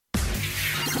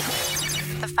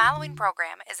The following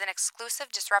program is an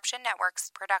exclusive Disruption Networks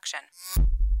production.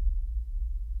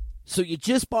 So you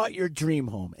just bought your dream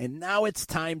home, and now it's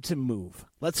time to move.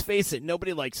 Let's face it,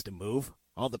 nobody likes to move.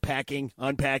 All the packing,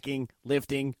 unpacking,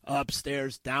 lifting,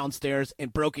 upstairs, downstairs,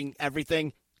 and broking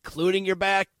everything, including your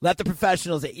back. Let the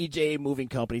professionals at EJA Moving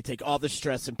Company take all the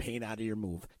stress and pain out of your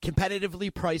move.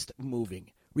 Competitively priced moving,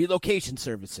 relocation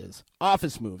services,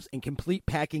 office moves, and complete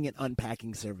packing and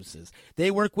unpacking services.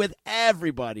 They work with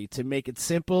everybody to make it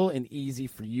simple and easy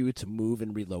for you to move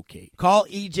and relocate. Call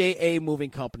EJA Moving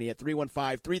Company at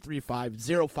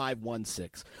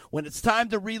 315-335-0516. When it's time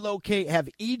to relocate, have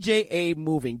EJA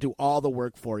Moving do all the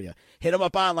work for you. Hit them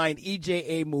up online,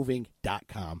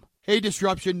 ejamoving.com. Hey,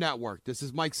 Disruption Network. This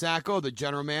is Mike Sacco, the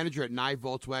general manager at Nye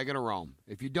Volkswagen of Rome.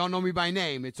 If you don't know me by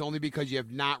name, it's only because you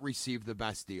have not received the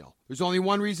best deal. There's only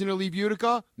one reason to leave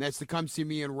Utica, and that's to come see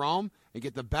me in Rome and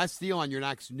get the best deal on your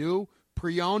next new,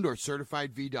 pre-owned, or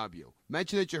certified VW.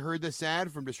 Mention that you heard this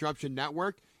ad from Disruption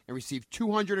Network and receive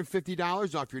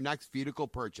 $250 off your next vehicle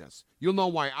purchase. You'll know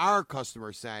why our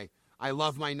customers say, I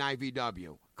love my Nye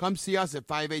VW. Come see us at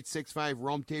 5865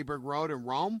 Rome Taberg Road in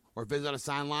Rome, or visit us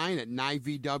online at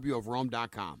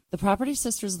nyvwofrome.com. The Property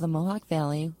Sisters of the Mohawk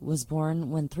Valley was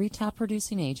born when three top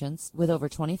producing agents with over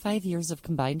 25 years of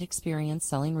combined experience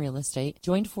selling real estate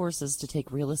joined forces to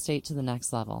take real estate to the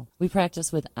next level. We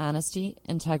practice with honesty,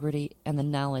 integrity, and the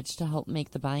knowledge to help make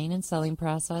the buying and selling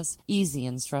process easy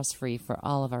and stress-free for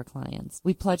all of our clients.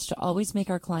 We pledge to always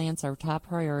make our clients our top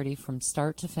priority from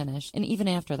start to finish, and even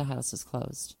after the house is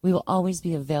closed. We will always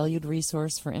be a valued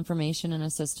resource for information and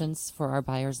assistance for our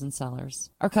buyers and sellers.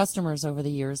 Our customers over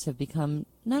the years have become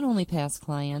not only past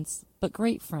clients, but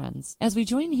great friends. As we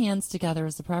join hands together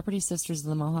as the Property Sisters of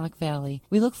the Mohawk Valley,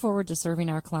 we look forward to serving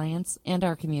our clients and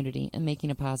our community and making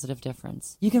a positive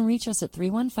difference. You can reach us at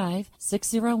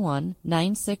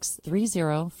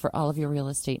 315-601-9630 for all of your real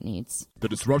estate needs. The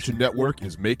Disruption Network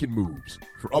is making moves.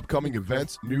 For upcoming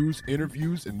events, news,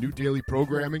 interviews, and new daily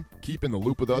programming, keep in the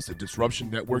loop with us at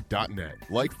DisruptionNetwork.net.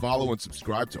 Like, follow, and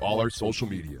subscribe to all our social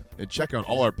media. And check out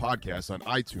all our podcasts on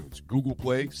iTunes, Google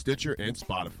Play, Stitcher, and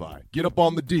Spotify. Get up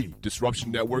on the D,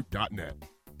 DisruptionNetwork.net.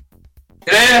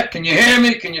 Yeah, can you hear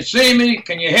me? Can you see me?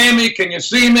 Can you hear me? Can you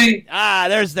see me? Ah,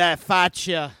 there's that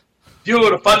faccia.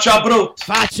 Beautiful, faccia brute.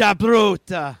 Faccia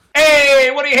bruta. Hey,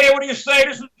 what do you hear? What do you say?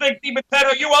 This is Big D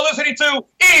Potato. You are listening to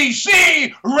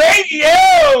EC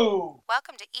Radio.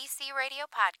 Welcome to EC Radio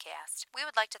Podcast. We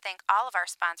would like to thank all of our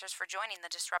sponsors for joining the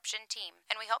Disruption team,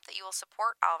 and we hope that you will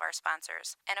support all of our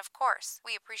sponsors. And of course,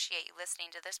 we appreciate you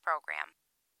listening to this program.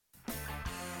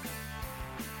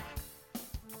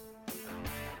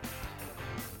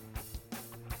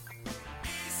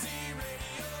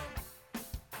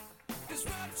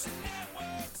 Disruption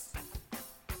Networks.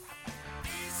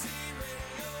 EC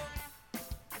Radio.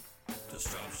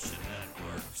 Disruption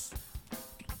Networks.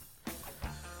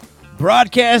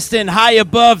 Broadcasting high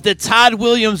above the Todd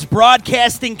Williams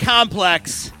Broadcasting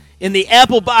Complex in the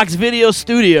Apple Box Video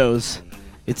Studios.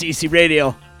 It's EC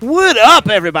Radio. What up,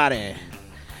 everybody?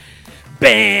 I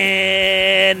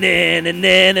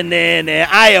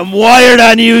am wired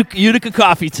on Utica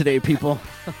coffee today, people.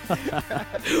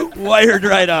 Wired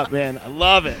right up, man. I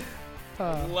love it.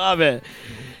 Love it.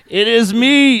 It is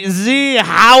me, Z.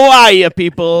 How are you,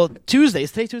 people? Tuesday.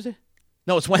 Is today Tuesday?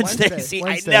 No, it's Wednesday. See,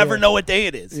 Wednesday, I never know what day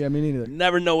it is. Yeah, me neither.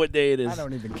 Never know what day it is. I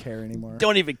don't even care anymore.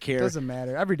 Don't even care. Doesn't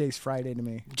matter. Every day's Friday to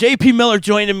me. JP Miller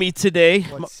joining me today.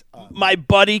 What's up? My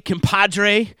buddy,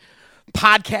 compadre,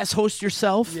 podcast host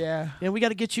yourself. Yeah. Yeah, we got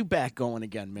to get you back going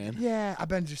again, man. Yeah, I've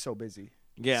been just so busy.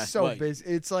 Yeah. So well, busy.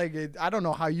 It's like, I don't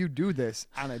know how you do this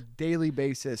on a daily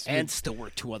basis. and still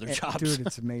work two other jobs. Dude,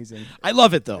 it's amazing. I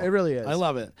love it, though. It really is. I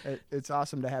love it. It's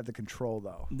awesome to have the control,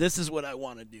 though. This is what I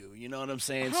want to do. You know what I'm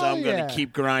saying? So Hell I'm going yeah. to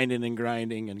keep grinding and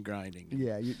grinding and grinding.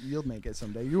 Yeah, you'll make it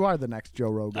someday. You are the next Joe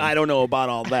Rogan. I don't know about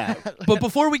all that. But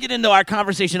before we get into our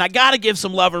conversation, I got to give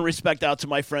some love and respect out to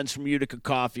my friends from Utica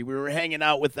Coffee. We were hanging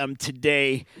out with them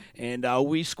today, and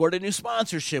we scored a new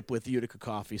sponsorship with Utica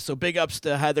Coffee. So big ups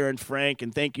to Heather and Frank,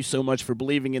 and thank you so much for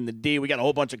believing in the D. We got a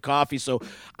whole bunch of coffee, so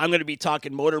I'm going to be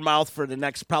talking Motor Mouth for the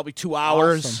next probably 2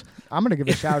 hours. Awesome. I'm going to give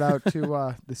a shout out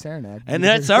to the Serenade. And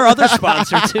that's our other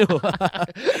sponsor, too.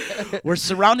 We're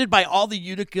surrounded by all the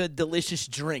Utica delicious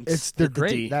drinks. They're at the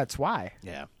great. D. That's why.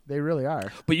 Yeah. They really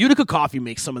are. But Utica Coffee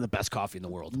makes some of the best coffee in the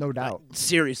world. No doubt.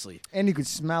 Seriously. And you could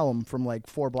smell them from like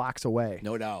 4 blocks away.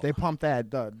 No doubt. They pump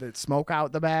the smoke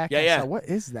out the back. Yeah, I yeah. said, what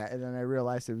is that? And then I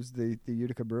realized it was the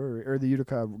Utica Brewery or the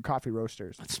Utica Coffee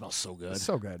Roasters. It smells so good. It's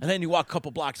so good. And then you walk a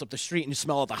couple blocks up the street and you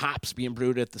smell all the hops being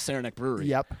brewed at the Saranac Brewery.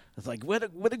 Yep. It's like, what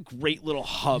a great little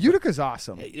hub. Utica's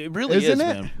awesome. It really Isn't is, it?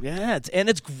 man. Yeah,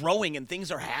 it's growing and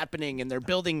things are happening and they're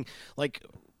building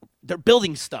they're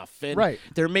building stuff and Right.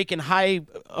 they're making high-rise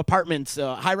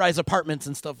apartments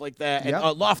and stuff like that, Yep.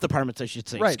 and loft apartments, I should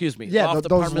say. Right. Excuse me. Yeah, loft those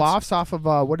apartments, lofts off of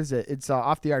what is it? It's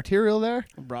off the arterial there.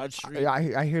 Broad Street.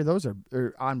 I hear those are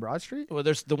on Broad Street. Well,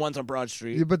 there's the ones on Broad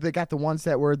Street. Yeah, but they got the ones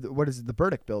that were what is it, the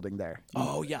Burdick building there.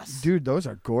 Oh yes, Dude, those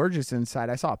are gorgeous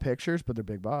inside. I saw pictures, but they're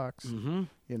big bucks. Mm-hmm.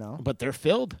 You know. but they're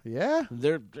filled. Yeah.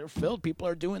 They're filled. People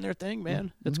are doing their thing,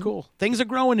 man. It's cool. Things are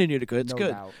growing in Utica. It's No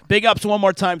good. doubt. Big ups one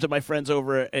more time to my friends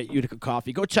over at Utica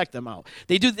Coffee. Go check them out.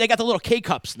 They got the little K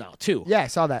cups now too. Yeah, I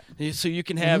saw that. So you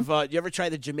can have. You ever try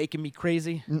the Jamaican Me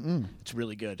Crazy? Mm-mm. It's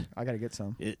really good. I gotta get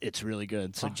some. It's really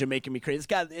good. So Jamaican Me Crazy.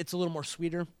 It's a little more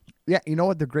sweeter. Yeah, you know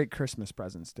what? They're great Christmas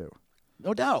presents too.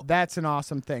 No doubt. That's an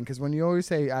awesome thing because when you always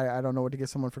say I don't know what to get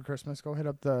someone for Christmas, go hit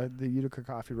up the Utica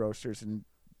Coffee Roasters and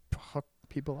hook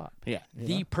people up. Yeah, You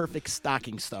the know? perfect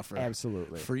stocking stuffer.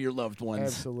 Absolutely. For your loved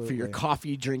ones. For your Absolutely.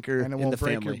 coffee drinker And it in won't the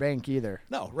break family. your bank either.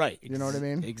 No, right. You know what I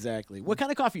mean? Exactly. What kind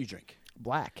of coffee you drink?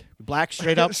 Black. Black,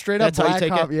 straight up. Straight up That's how you black take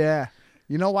coffee. it. Yeah.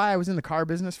 You know why I was in the car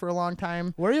business for a long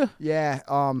time? Were you? Yeah,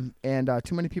 and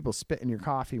too many people spit in your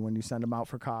coffee when you send them out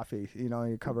for coffee. You know,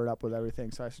 you cover it up with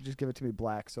everything. So I should just give it to me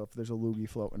black. So if there's a loogie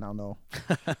floating, I'll know.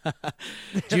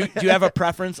 Do you have a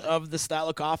preference of the style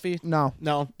of coffee? No,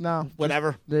 No. no,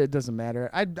 Whatever. it doesn't matter.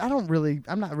 I'm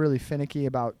not really finicky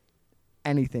about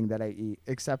anything that I eat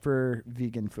except for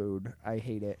vegan food. I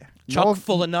hate it. Chock No-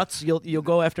 full of nuts. You'll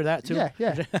go after that too. Yeah,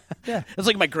 yeah, yeah. It's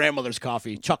like my grandmother's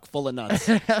coffee, chock full of nuts.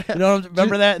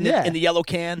 Remember that in, Yeah. in the yellow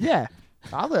can? Yeah.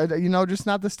 Just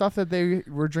not the stuff that they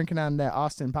were drinking on that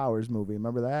Austin Powers movie.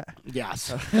 Remember that?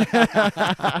 Yes.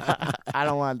 I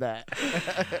don't want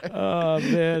that. Oh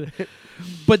man.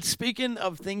 But speaking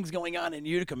of things going on in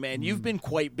Utica, man, you've been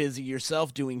quite busy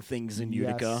yourself doing things in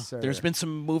Utica. Yes, sir. There's been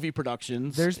some movie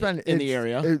productions. There's been in the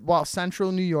area. While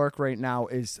Central New York right now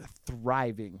is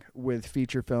thriving with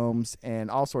feature films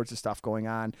and all sorts of stuff going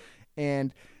on,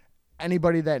 and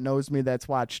anybody that knows me that's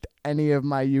watched any of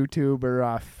my YouTube or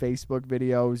Facebook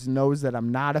videos knows that I'm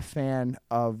not a fan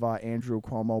of Andrew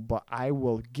Cuomo, but I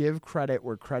will give credit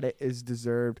where credit is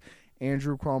deserved.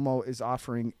 Andrew Cuomo is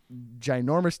offering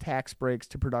ginormous tax breaks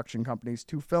to production companies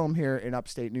to film here in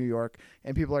upstate New York,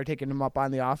 and people are taking him up on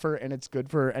the offer, and it's good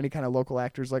for any kind of local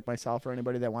actors like myself or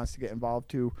anybody that wants to get involved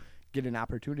to get an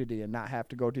opportunity and not have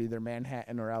to go to either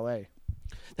Manhattan or L.A.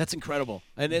 That's incredible.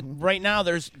 And right now,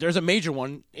 there's a major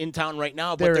one in town right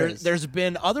now, but There is. there's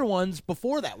been other ones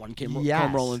before that one came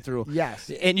Yes. rolling through. Yes.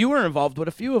 And you were involved with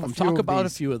a few of them. few Talk of about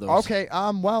these. a few of those. Okay.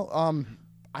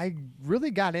 I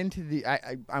really got into the.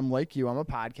 I'm like you. I'm a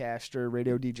podcaster,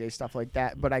 radio DJ, stuff like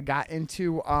that. But I got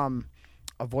into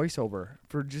a voiceover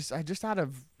for just out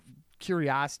of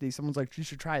curiosity. Someone's like, "You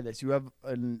should try this. You have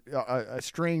a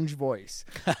strange voice."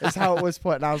 That's how it was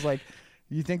put, and I was like,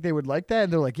 "You think they would like that?"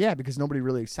 And they're like, "Yeah, because nobody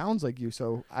really sounds like you."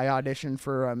 So I auditioned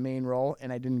for a main role,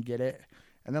 and I didn't get it.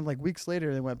 And then like weeks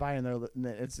later, they went by, and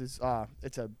it's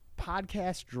a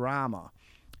podcast drama.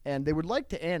 And they would like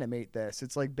to animate this.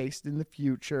 It's like based in the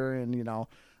future, and I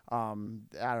don't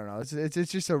know.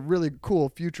 It's just a really cool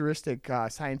futuristic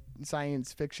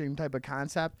science fiction type of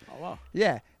concept. Oh wow.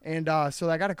 Yeah, and so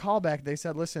I got a call back. They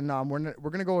said, "Listen, we're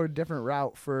gonna go a different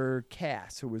route for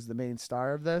Cass, who was the main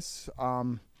star of this."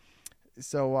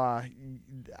 So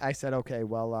I said, "Okay,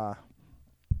 well."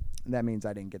 That means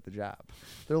I didn't get the job.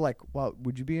 They're like, well,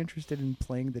 would you be interested in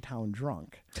playing the town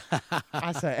drunk?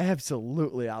 I said,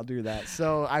 absolutely, I'll do that.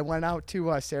 So I went out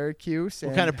to Syracuse.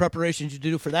 What kind of preparation did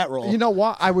you do for that role? You know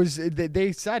what?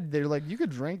 They said, they're like, you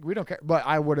could drink. We don't care. But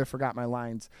I would have forgot my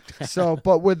lines. So,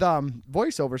 but with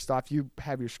voiceover stuff, you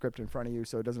have your script in front of you,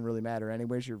 so it doesn't really matter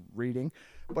anyways. You're reading.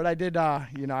 But I did,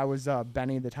 I was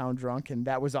Benny the town drunk, and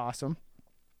that was awesome.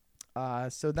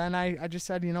 So then I just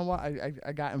said, you know what?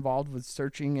 I got involved with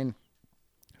searching and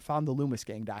found the Loomis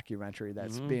Gang documentary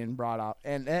that's being brought up.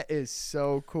 And that is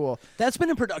so cool. That's been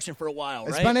in production for a while, right?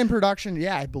 It's been in production,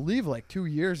 yeah, I believe like 2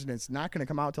 years, and it's not going to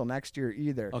come out till next year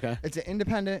either. Okay. It's an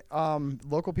independent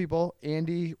local people,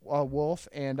 Andy Wolf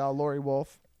and Lori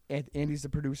Wolf. Andy's the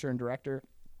producer and director.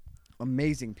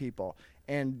 Amazing people.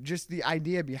 And just the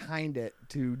idea behind it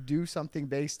to do something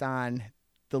based on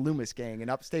the Loomis Gang in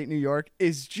upstate New York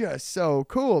is just so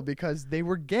cool because they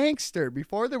were gangster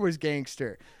before there was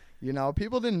gangster. You know,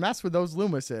 people didn't mess with those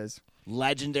Loomises.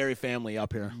 Legendary family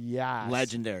up here. Yeah.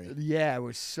 Legendary. Yeah, it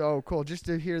was so cool just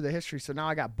to hear the history. So now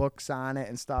I got books on it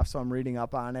and stuff, so I'm reading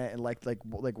up on it. And like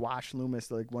Wash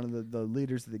Loomis, like one of the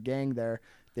leaders of the gang there,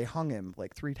 they hung him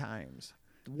like 3 times.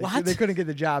 What? They couldn't get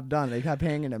the job done. They kept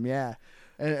hanging him, yeah.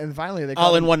 And finally they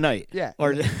All cut in him, one night. Yeah.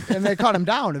 Or and they cut him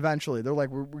down eventually. They're like,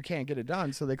 we can't get it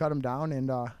done. So they cut him down.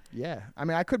 And yeah, I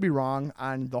mean, I could be wrong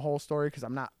on the whole story because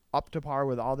I'm not up to par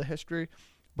with all the history,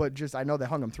 but just I know they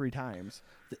hung him 3 times.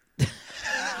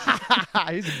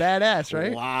 He's a badass,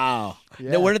 right? Wow.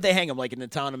 Yeah. Now, where did they hang him? Like in the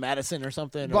town of Madison or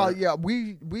something? Well, or? yeah,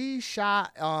 we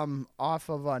shot off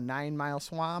of a 9 Mile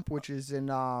Swamp, which is in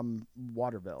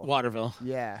Waterville. Waterville.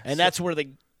 Yeah. And So- that's where the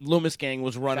Loomis gang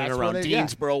was running That's where around. they- yeah.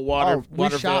 Deansboro, we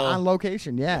Waterville, shot on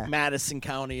location, yeah. Madison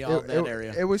County, all that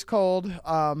area. It was cold.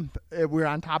 We were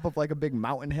on top of like a big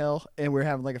mountain hill, and we were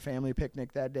having like a family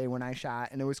picnic that day when I shot,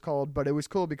 and it was cold, but it was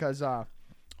cool because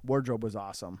wardrobe was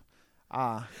awesome.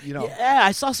 You know. Yeah,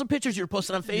 I saw some pictures you were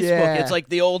posting on Facebook. Yeah. It's like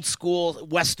the old school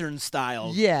Western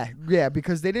style. Yeah,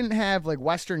 because they didn't have like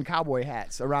Western cowboy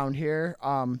hats around here.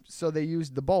 So they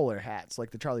used the bowler hats,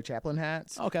 like the Charlie Chaplin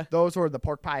hats. Okay. Those were the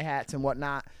pork pie hats and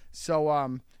whatnot.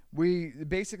 So we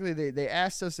basically they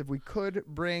asked us if we could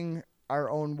bring our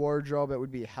own wardrobe, it would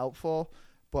be helpful.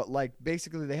 But like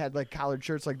basically they had like collared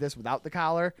shirts like this without the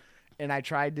collar. And I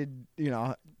tried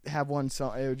to, have one,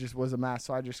 so it just was a mess.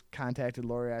 So I just contacted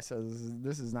Lori. I said,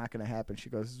 this is not going to happen. She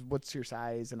goes, what's your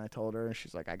size? And I told her, and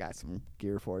she's like, I got some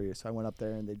gear for you. So I went up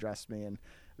there, and they dressed me, and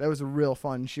that was a real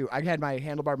fun shoot. I had my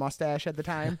handlebar mustache at the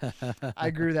time. I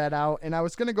grew that out, and I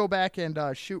was going to go back and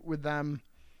shoot with them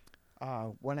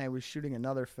when I was shooting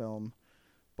another film,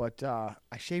 but I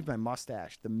shaved my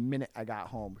mustache the minute I got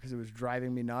home because it was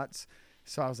driving me nuts.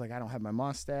 So I was like, I don't have my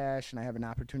mustache, and I have an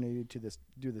opportunity to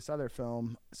do this other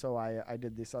film. So I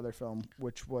did this other film,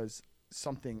 which was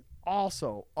something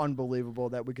also unbelievable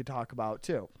that we could talk about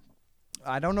too.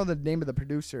 I don't know the name of the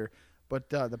producer,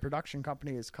 but the production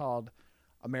company is called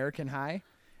American High,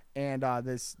 and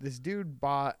this dude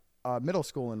bought a middle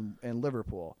school in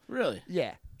Liverpool. Really?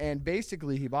 Yeah, and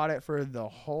basically he bought it for the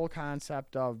whole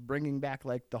concept of bringing back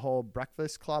like the whole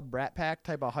Breakfast Club, Brat Pack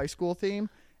type of high school theme.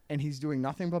 And he's doing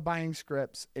nothing but buying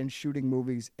scripts and shooting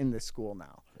movies in this school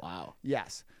now. Wow.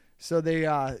 Yes. So they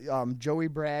Joey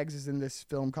Braggs is in this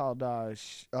film called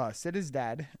Sid is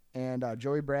Dead, and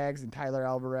Joey Braggs and Tyler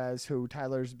Alvarez, who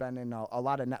Tyler's been in a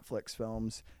lot of Netflix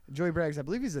films. Joey Braggs, I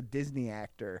believe he's a Disney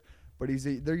actor, but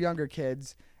they're younger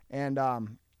kids, and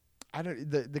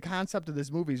the concept of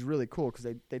this movie is really cool because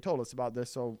they told us about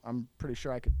this, so I'm pretty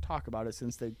sure I could talk about it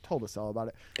since they told us all about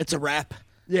it. It's a wrap.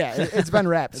 Yeah, it's been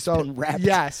wrapped. Been wrapped.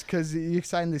 Yes, because you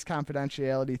sign this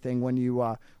confidentiality thing when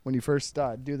you first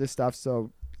do this stuff,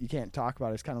 so you can't talk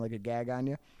about it. It's kind of like a gag on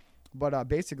you. But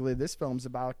basically, this film's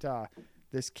about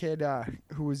this kid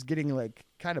who was getting like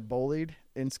kind of bullied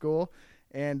in school,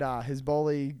 and his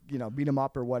bully, beat him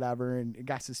up or whatever, and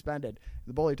got suspended.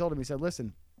 The bully told him, he said,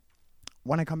 "Listen,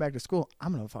 when I come back to school,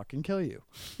 I'm going to fucking kill you.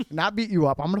 Not beat you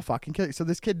up. I'm going to fucking kill you." So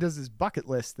this kid does this bucket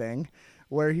list thing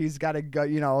where he's got to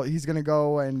go, he's going to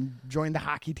go and join the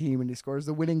hockey team, and he scores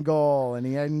the winning goal, and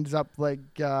he ends up like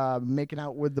making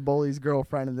out with the bully's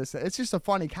girlfriend. And this, it's just a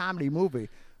funny comedy movie,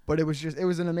 but it was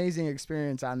an amazing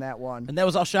experience on that one. And that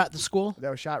was all shot at the school? That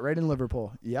was shot right in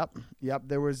Liverpool. Yep.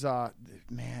 There was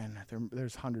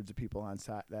there's hundreds of people on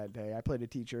set that day. I played a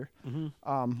teacher.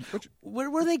 Mm-hmm. Where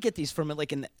do they get these from?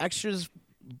 Like in the extras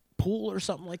pool or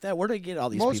something like that? Where do they get all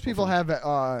these Most people from?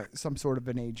 have some sort of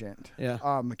an agent. Yeah.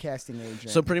 A casting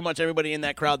agent. So pretty much everybody in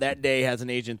that crowd that day has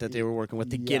an agent that they were working with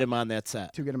to get him on that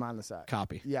set. To get him on the set.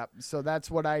 Copy. Yep. So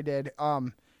that's what I did.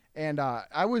 And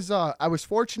I was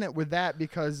fortunate with that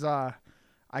because I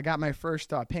got my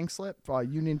first pink slip,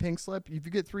 union pink slip. If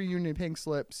you get 3 union pink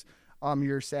slips,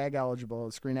 you're SAG eligible,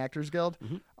 Screen Actors Guild.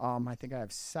 Mm-hmm. I think I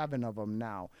have 7 of them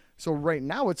now. So right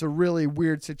now it's a really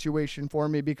weird situation for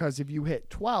me because if you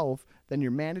hit 12, then you're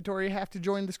mandatory have to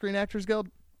join the Screen Actors Guild.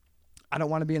 I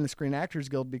don't want to be in the Screen Actors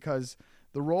Guild because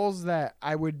the roles that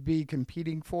I would be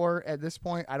competing for at this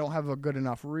point, I don't have a good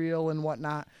enough reel and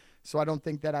whatnot. So I don't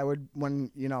think that I would,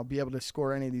 be able to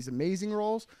score any of these amazing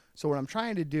roles. So what I'm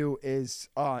trying to do is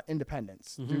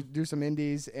independence, do some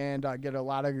indies and get a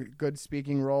lot of good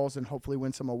speaking roles and hopefully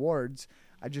win some awards.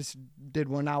 I just did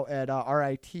one out at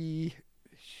RIT.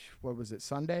 What was it?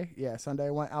 Sunday? Yeah, Sunday.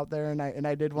 I went out there and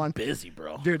I did one. Busy,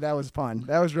 bro. Dude, that was fun.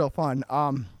 That was real fun.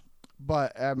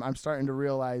 But I'm starting to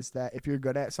realize that if you're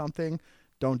good at something,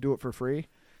 don't do it for free.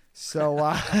 So,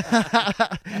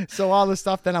 so all the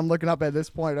stuff that I'm looking up at this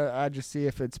point, I just see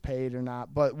if it's paid or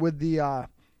not. But with the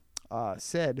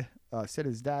Sid, Sid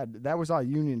is Dead, that was all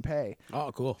union pay.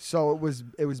 Oh, cool. So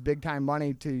it was big time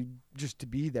money to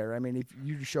be there. I mean, if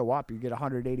you show up, you get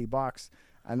 $180,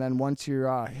 and then once you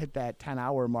hit that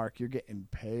 10-hour mark, you're getting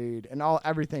paid, and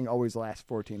everything always lasts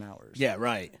 14 hours. Yeah,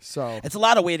 right. So It's a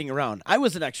lot of waiting around. I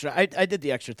was an extra. I did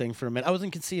the extra thing for a minute. I was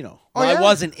in Casino. Oh, Well, yeah? I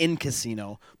wasn't in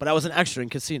Casino, but I was an extra in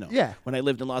Casino. Yeah. When I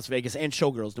lived in Las Vegas, and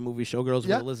Showgirls, the movie Showgirls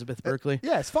Yeah. with Elizabeth Berkley.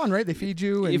 yeah, it's fun, right? They feed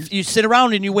you. And If you sit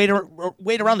around and you wait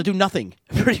around to do nothing,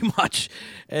 pretty much,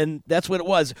 and that's what it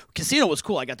was. Casino was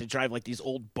cool. I got to drive like these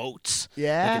old boats,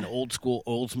 Yeah? like an old school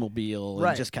Oldsmobile, and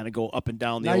Right. just kind of go up and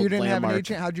down the now old you didn't have an landmark.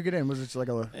 agent. How'd you get in? Was it just like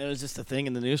a? It was just a thing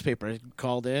in the newspaper. I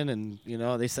called in, and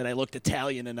they said I looked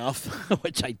Italian enough,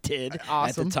 which I did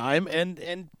Awesome. at the time,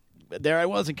 and there I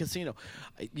was in Casino.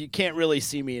 You can't really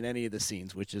see me in any of the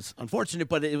scenes, which is unfortunate,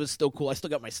 but it was still cool. I still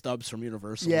got my stubs from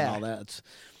Universal Yeah. and all that. It's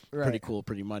Right. pretty cool,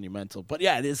 pretty monumental. But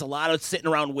yeah, it is a lot of sitting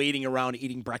around, waiting around,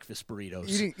 eating breakfast burritos.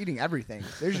 Eating everything.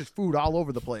 There's just food all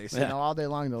over the place. Yeah. All day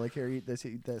long. They're like, here, eat this,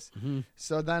 eat this.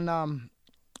 So then,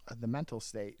 The Mental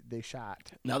State, they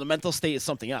shot. Now, The Mental State is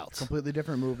something else. Completely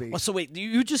different movie. Well, so wait,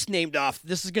 you just named off.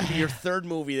 This is going to be your third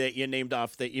movie that you named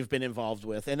off that you've been involved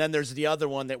with, and then there's the other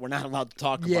one that we're not allowed to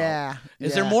talk Yeah. about.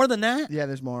 Is there more than that? Yeah,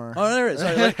 there's more. Oh, there is.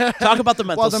 All right, talk about The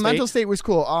Mental Well, State. The Mental State was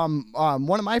cool.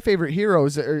 One of my favorite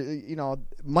heroes,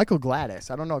 Michael Gladys.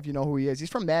 I don't know if you know who he is. He's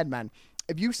from Mad Men.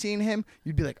 If you've seen him,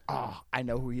 you'd be like, oh, I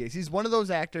know who he is. He's one of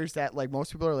those actors that like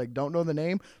most people are like don't know the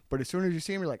name, but as soon as you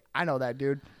see him, you're like, I know that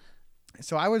dude.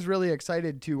 So I was really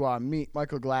excited to meet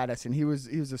Michael Gladys, and he was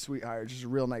a sweetheart, just a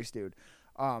real nice dude.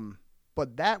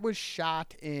 But that was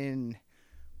shot in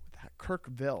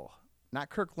Kirkville, not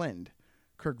Kirkland,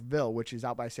 Kirkville, which is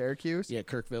out by Syracuse. Yeah,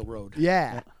 Kirkville Road.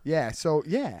 Yeah. So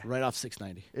yeah, Right off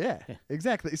 690. yeah,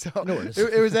 exactly. So No worries.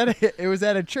 it was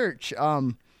at a church.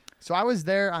 So I was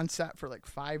there on set for like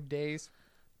 5 days,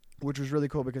 which was really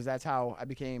cool because that's how I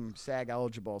became SAG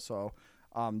eligible. So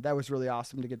that was really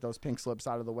awesome to get those pink slips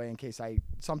out of the way in case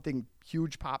something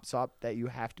huge pops up that you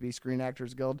have to be Screen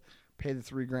Actors Guild, pay the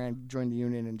 $3,000, join the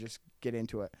union, and just get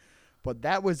into it. But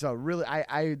that was a really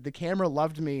the camera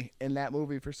loved me in that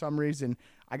movie for some reason.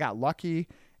 I got lucky,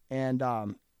 and I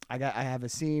have a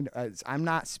scene. I'm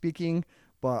not speaking,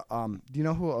 but do you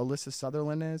know who Alyssa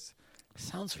Sutherland is?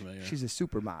 Sounds familiar. She's a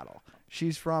supermodel.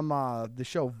 She's from the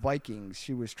show Vikings.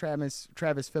 She was Travis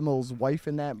Fimmel's wife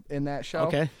in that show.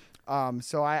 Okay.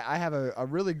 So I have a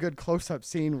really good close-up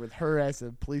scene with her as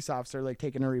a police officer, like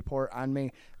taking a report on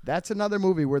me. That's another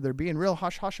movie where they're being real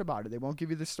hush-hush about it. They won't give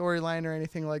you the storyline or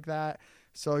anything like that.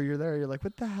 So you're there, you're like,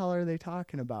 what the hell are they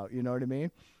talking about? You know what I mean?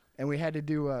 And we had to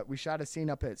do we shot a scene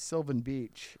up at Sylvan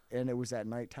Beach, and it was at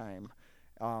nighttime.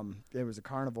 There was a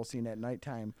carnival scene at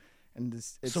nighttime. And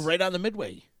So right on the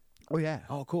Midway. Oh, yeah.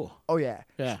 Oh, cool. Oh, yeah.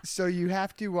 Yeah. So you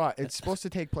have to it's supposed to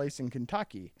take place in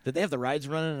Kentucky. Did they have the rides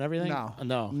running and everything?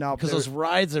 No. No. Because those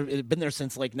rides have been there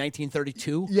since like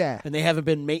 1932. Yeah. And they haven't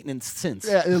been maintenance since.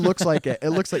 Yeah, it looks like it. It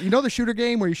looks like, the shooter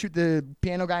game where you shoot the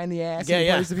piano guy in the ass and he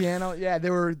Yeah. plays the piano? Yeah, they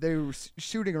were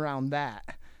shooting around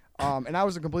that. And I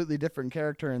was a completely different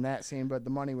character in that scene, but the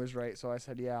money was right, so I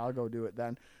said, yeah, I'll go do it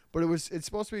then. But it's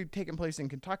supposed to be taking place in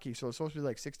Kentucky, so it's supposed to be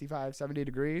like 65, 70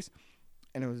 degrees.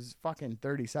 And it was fucking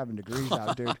 37 degrees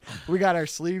out, dude. We got our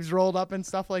sleeves rolled up and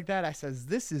stuff like that. I says,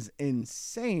 this is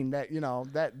insane.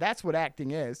 That's what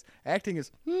acting is. Acting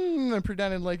is and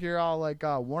pretending like you're all like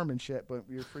warm and shit, but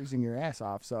you're freezing your ass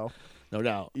off. So No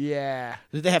doubt. yeah,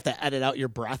 Did they have to edit out your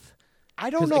breath? I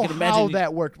don't 'Cause I know can imagine how you-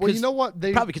 that worked. Well, you 'cause know what?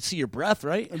 They Probably could see your breath,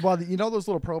 right? Well, those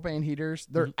little propane heaters,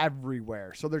 they're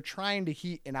everywhere. So they're trying to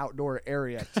heat an outdoor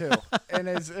area too. And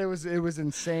it was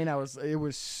insane. It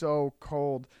was so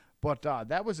cold. But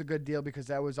that was a good deal because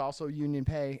that was also union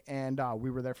pay, and we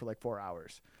were there for like 4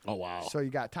 hours. Oh, wow. So you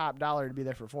got top dollar to be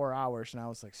there for 4 hours, and I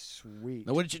was like, sweet.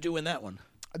 Now, what did you do in that one?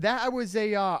 That I was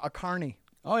a carny.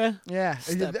 Oh, yeah? Yeah,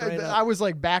 Step right up. I was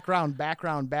like background.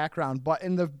 But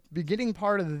in the beginning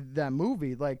part of the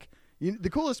movie, like the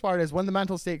coolest part is when The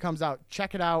Mental State comes out,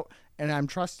 check it out, and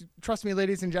trust me,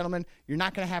 ladies and gentlemen, you're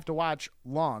not gonna have to watch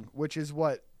long, which is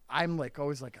what I'm like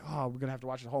always like. Oh, we're gonna have to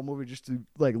watch the whole movie just to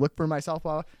like look for myself.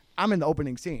 I'm in the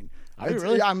opening scene. Are you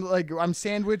really? I'm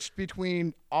sandwiched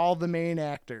between all the main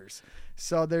actors.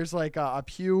 So there's like a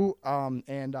Pew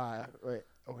and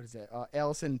what is it?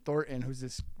 Allison Thornton, who's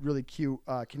this really cute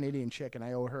Canadian chick, and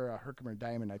I owe her a Herkimer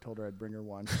diamond. I told her I'd bring her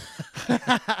one.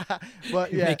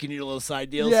 But You're yeah, making your little side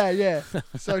deals. yeah, yeah.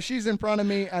 So she's in front of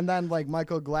me, and then like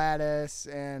Michael Gladys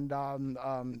and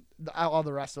all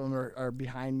the rest of them are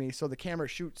behind me. So the camera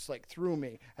shoots like through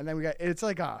me, and then it's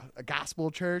like a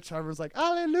gospel church. So everyone's like,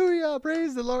 "Hallelujah,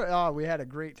 praise the Lord!" Oh, we had a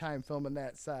great time filming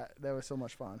that set. That was so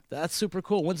much fun. That's super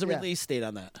cool. When's the Yeah. release date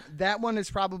on that? That one is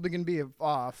probably going to be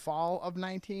fall of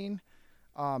 19.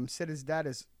 Sid is Dead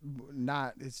is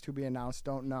to be announced.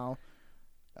 Don't know.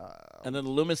 And then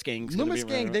the Loomis Gang's gonna Loomis be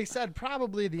Gang, right- they said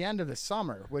probably the end of the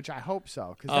summer, which I hope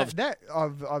so.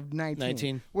 Of- Of 19.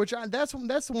 19. Which that's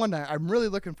the one that I'm really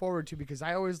looking forward to because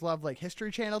I always love like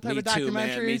History Channel type Me of too, documentaries.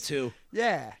 man. Me too.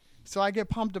 Yeah. So I get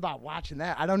pumped about watching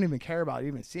that. I don't even care about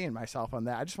even seeing myself on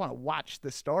that. I just want to watch the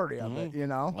story of it, you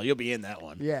know? Well, you'll be in that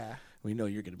one. Yeah. We know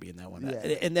you're going to be in that one. Yeah.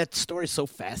 And that story's so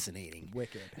fascinating.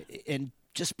 Wicked. And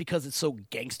just because it's so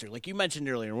gangster, like you mentioned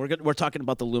earlier, we're talking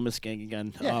about the Loomis Gang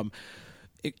again. Yeah.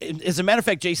 As a matter of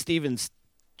fact, Jay Stevens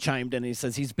chimed in and he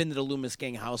says he's been to the Loomis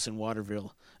Gang house in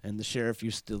Waterville, and the sheriff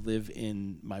used to live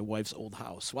in my wife's old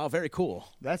house. Wow, very cool.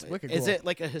 That's wicked Is cool. it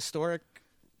like a historic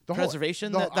The whole-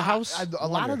 preservation, the house? A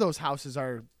lot of those houses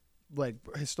are like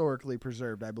historically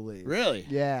preserved, I believe. Really?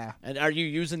 Yeah. And are you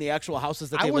using the actual houses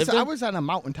that they I was lived in? I was on a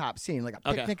mountaintop scene, like a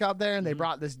Okay. picnic out there, and they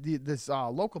brought this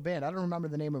local band. I don't remember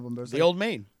the name of them. But it was the like, Old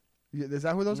Main. Is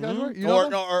that who those guys were? You know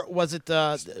them? or was it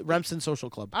Remsen Social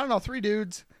Club? I don't know. 3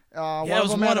 dudes. One it of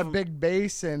was them one had a of 'em. big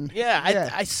bass, and Yeah,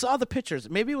 I saw the pictures.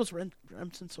 Maybe it was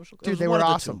Remsen Social Club. It dude, was they one were of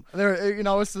the awesome. two. They're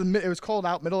it was cold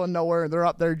out, middle of nowhere, and they're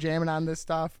up there jamming on this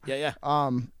stuff. Yeah.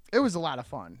 It was a lot of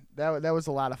fun. That was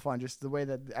a lot of fun. Just the way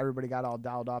that everybody got all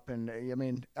dialed up, and I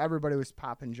mean, everybody was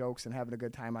popping jokes and having a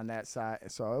good time on that side.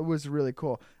 So it was really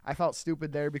cool. I felt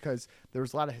stupid there because there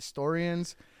was a lot of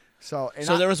historians. So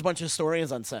There was a bunch of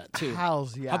historians on set too.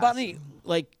 Hells yes. How about any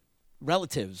like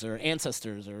relatives or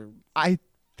ancestors or? I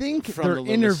think From they're the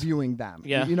Loomis. interviewing them.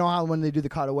 Yeah. You know how when they do the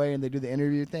cutaway and they do the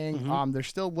interview thing, Mm-hmm. they're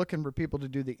still looking for people to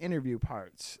do the interview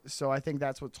parts. So I think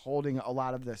that's what's holding a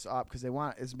lot of this up because they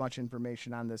want as much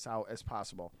information on this out as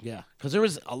possible. Yeah, because there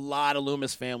was a lot of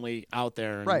Loomis family out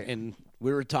there, and, Right. and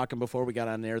we were talking before we got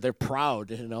on there. They're proud,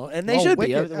 and they Oh, should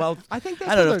be. wicked. Well, I think that's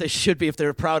I don't know what if they should be if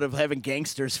they're proud of having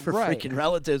gangsters for Right. freaking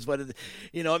relatives, but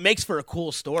it makes for a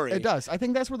cool story. It does. I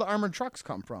think that's where the armored trucks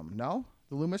come from. No,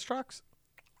 the Loomis trucks.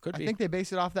 Could I be. think they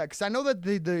base it off that because I know that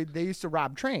they used to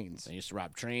rob trains They used to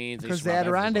rob trains. because they the used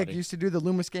to rob Adirondack everybody. used to do the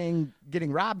Loomis gang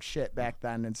getting robbed shit back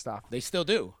then and stuff. They still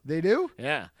do. They do.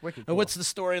 Yeah. Wicked And cool. what's the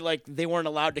story like? They weren't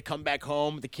allowed to come back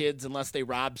home, the kids, unless they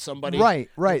robbed somebody. Right.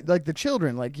 Like the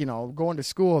children, like, going to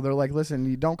school, they're like, listen,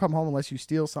 you don't come home unless you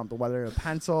steal something, whether a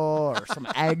pencil or some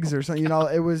eggs or something.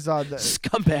 It was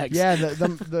Scumbags. yeah.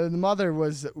 The mother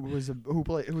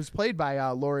was played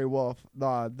by Lori Wolf,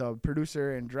 the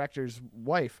producer and director's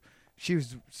wife. She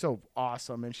was so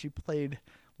awesome, and she played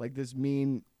like this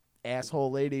mean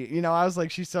asshole lady. I was like,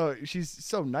 she's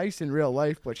so nice in real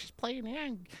life, but she's playing,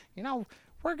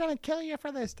 we're gonna kill you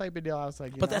for this type of deal. I was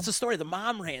like, But that's the story. The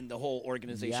mom ran the whole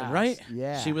organization, Yes, right?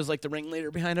 yeah. She was like the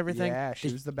ringleader behind everything. yeah,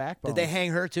 she was the backbone. Did they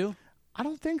hang her too? I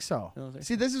don't think so. don't think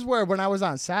See, this is where when I was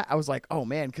on set, I was like, oh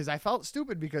man, because I felt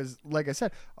stupid because, like I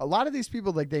said, a lot of these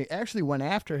people, like they actually went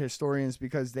after historians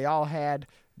because they all had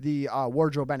the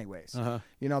wardrobe anyways.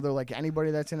 They're like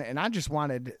anybody that's in it, and I just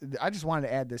wanted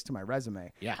to add this to my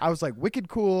resume. Yeah. I was like, wicked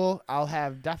cool. I'll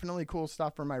have definitely cool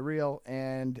stuff for my reel,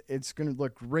 and it's gonna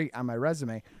look great on my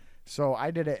resume. So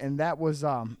I did it, and that was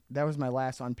my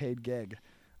last unpaid gig.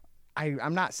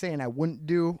 I'm not saying I wouldn't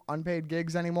do unpaid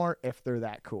gigs anymore if they're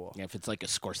that cool. Yeah, if it's like a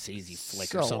Scorsese flick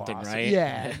So or something, awesome. right?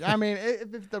 Yeah. I mean,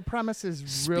 if the premise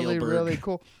is really, Spielberg. really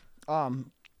cool.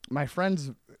 My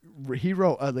friend's, he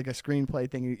wrote like a screenplay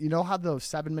thing. You know how those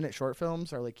 7-minute short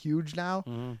films are like huge now?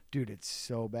 Mm-hmm. Dude, it's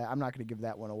so bad. I'm not going to give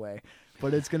that one away.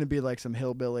 But it's going to be like some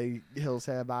hillbilly, Hills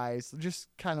Have Eyes, just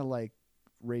kind of like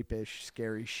rapish,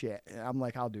 scary shit. And I'm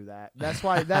like, I'll do that.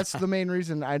 That's the main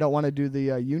reason I don't want to do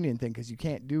the union thing because you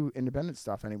can't do independent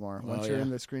stuff anymore. Once you're yeah.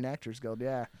 in the Screen Actors Guild,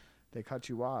 yeah, they cut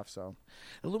you off. So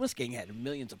The Loomis Gang had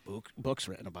millions of books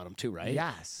written about them too, right?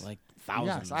 Yes. Like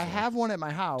thousands. Yes, I have one at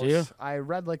my house. Do you? I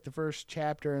read like the first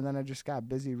chapter, and then I just got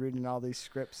busy reading all these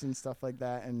scripts and stuff like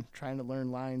that, and trying to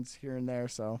learn lines here and there.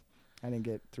 So I didn't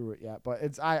get through it yet, but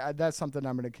it's that's something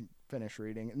I'm going to finish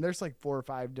reading. And there's like 4 or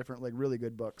 5 different like really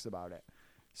good books about it.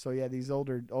 So yeah, these old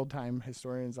time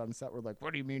historians on set were like,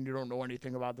 "What do you mean you don't know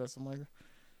anything about this?" I'm like,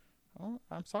 "Oh,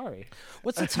 I'm sorry."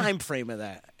 What's the time frame of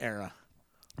that era?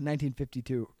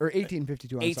 1952 or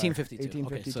 1852. I'm 1852. Sorry.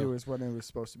 1852 Okay, so- is when it was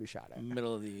supposed to be shot at.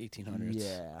 Middle of the 1800s.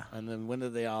 Yeah. And then when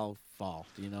did they all fall?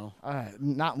 Do you know?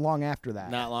 Not long after that.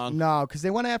 Not long? No, because they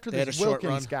went after They had this a short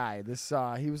Wilkins run? guy. This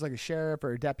he was like a sheriff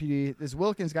or a deputy. This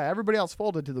Wilkins guy. Everybody else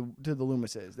folded to the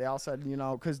Loomises. They all said,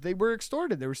 because they were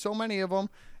extorted. There were so many of them,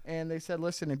 and they said,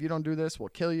 listen, if you don't do this, we'll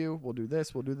kill you. We'll do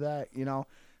this. We'll do that.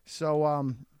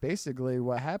 So basically,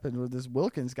 what happened was this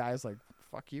Wilkins guy is like,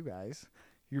 fuck you guys.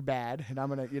 You're bad, and I'm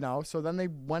gonna, so then they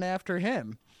went after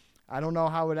him. I don't know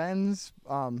how it ends.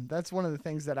 That's one of the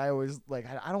things that I always like.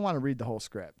 I don't want to read the whole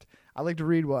script. I like to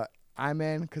read what I'm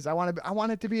in because I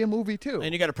want it to be a movie too.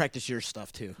 And you got to practice your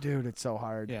stuff too. Dude, it's so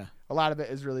hard. Yeah. A lot of it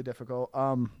is really difficult.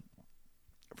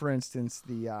 For instance,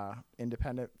 the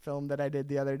independent film that I did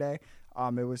the other day,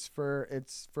 it's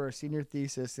for a senior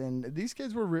thesis, and these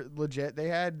kids were legit.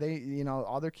 They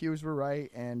all their cues were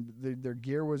right, and their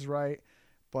gear was right.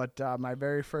 But my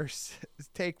very first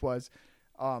take was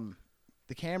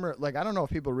the camera. Like, I don't know if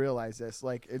people realize this.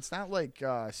 Like, it's not like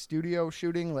studio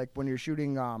shooting. Like when you're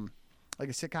shooting like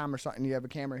a sitcom or something, you have a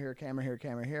camera here, camera here,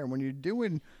 camera here. And when you're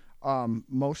doing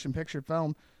motion picture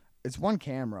film, it's one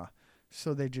camera.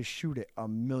 So they just shoot it a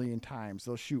million times.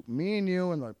 They'll shoot me and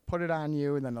you, and they'll put it on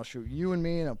you, and then they'll shoot you and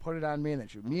me, and they'll put it on me, and then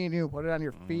shoot me and you, put it on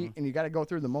your feet, and you got to go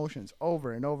through the motions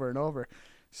over and over and over.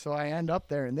 So I end up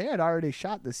there, and they had already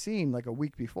shot the scene like a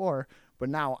week before, but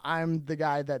now I'm the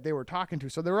guy that they were talking to.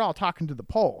 So they were all talking to the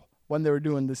pole when they were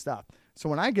doing this stuff. So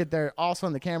when I get there, all of a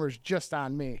sudden the camera's just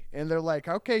on me, and they're like,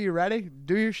 okay, you ready?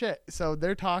 Do your shit. So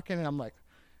they're talking, and I'm like,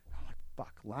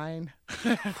 fuck, line.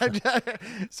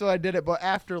 So I did it, but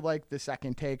after like the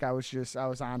second take, I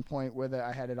was on point with it.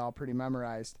 I had it all pretty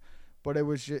memorized, but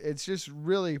it's just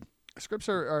really, scripts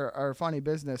are a funny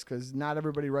business because not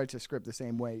everybody writes a script the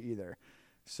same way either.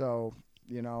 So,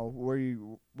 where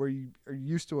you are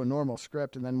used to a normal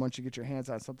script, and then once you get your hands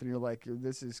on something, you're like,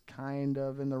 this is kind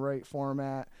of in the right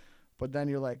format. But then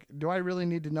you're like, do I really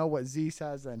need to know what Z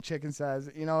says and Chicken says,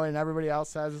 and everybody else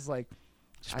says? It's like,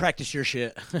 Just practice your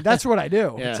shit. that's what I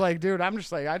do. Yeah. It's like, dude, I'm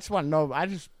just like, I just want to know.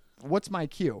 What's my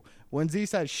cue? When Z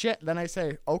says shit, then I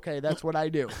say, okay, that's what I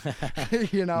do.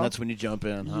 And that's when you jump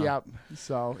in. Huh? Yep.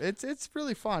 So it's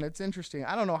really fun. It's interesting.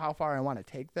 I don't know how far I want to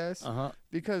take this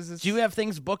because Do you have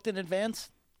things booked in advance?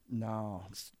 No.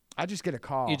 I just get a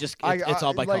call. You just it's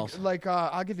all by calls. Like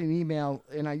I'll get an email,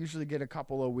 and I usually get a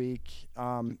couple a week.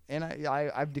 And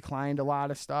I've declined a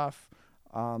lot of stuff,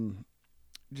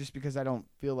 just because I don't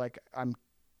feel like I'm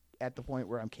at the point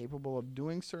where I'm capable of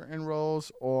doing certain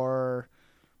roles, or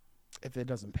if it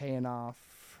doesn't pay enough,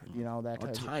 that Or type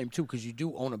of time too, because you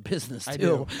do own a business I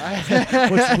too,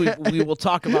 do. which we will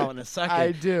talk about in a second.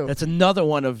 I do. That's another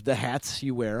one of the hats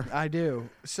you wear. I do.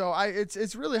 So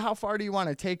it's really how far do you want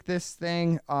to take this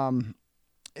thing? And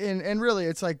really,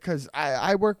 it's like, because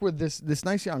I work with this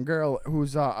nice young girl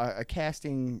who's a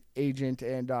casting agent,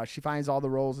 and she finds all the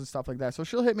roles and stuff like that. So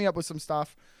she'll hit me up with some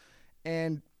stuff,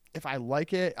 and if I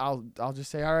like it, I'll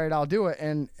just say, all right, I'll do it.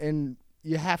 And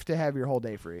you have to have your whole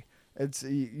day free. It's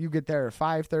you get there at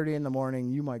 5:30 in the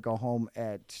morning. You might go home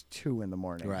at 2 in the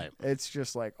morning. Right. It's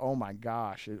just like, oh my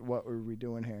gosh, what were we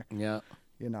doing here? Yeah.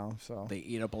 So They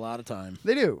eat up a lot of time.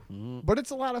 they do, but it's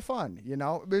a lot of fun.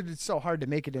 But it's so hard to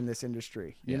make it in this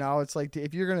industry. It's like,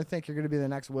 if you're gonna think you're gonna be the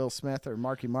next Will Smith or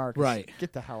Marky Mark, Right.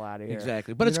 Get the hell out of here.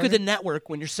 Exactly. But it's good to network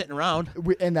when you're sitting around.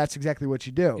 And that's exactly what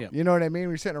you do. Yeah. You know what I mean?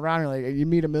 We're sitting around and like you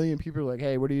meet a million people. Like,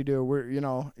 hey, what do you do? We're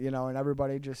and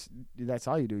everybody just, that's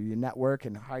all you do. You network,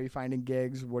 and how are you finding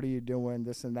gigs? What are you doing?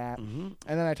 This and that. And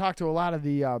then I talk to a lot of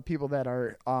the people that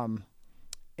are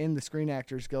in the Screen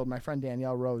Actors Guild. My friend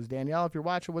Danielle Rose. Danielle, if you're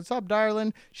watching, what's up,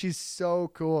 darling? She's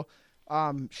so cool.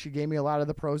 She gave me a lot of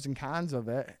the pros and cons of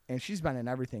it, and she's been in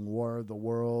everything. War of the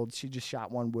Worlds. She just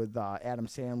shot one with Adam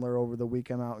Sandler over the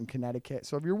weekend out in Connecticut.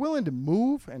 So if you're willing to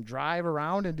move and drive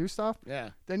around and do stuff,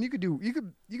 then you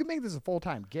could make this a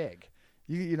full-time gig.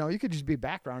 You could just be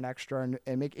background extra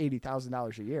and make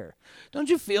 $80,000 a year. Don't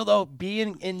you feel, though,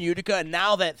 being in Utica, and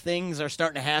now that things are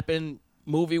starting to happen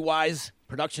movie-wise,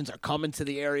 productions are coming to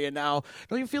the area now.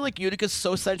 Don't you feel like Utica's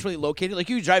so centrally located? Like,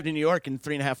 you drive to New York in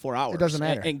 3.5, 4 hours. It doesn't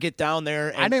matter. And get down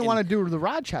there. I didn't want to do the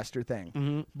Rochester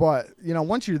thing. But,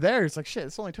 once you're there, it's like, shit,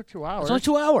 this only took 2 hours. It's only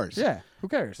 2 hours. Yeah, who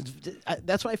cares?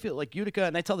 That's why I feel like Utica,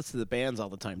 and I tell this to the bands all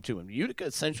the time, too. And Utica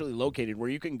is centrally located where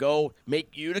you can go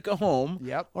make Utica home.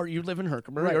 Yep. Or you live in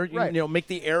Herkimer. Right, or, you right. make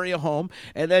the area home.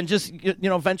 And then just,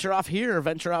 venture off here.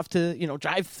 Venture off to,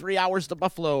 drive 3 hours to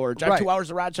Buffalo. Or drive Right. 2 hours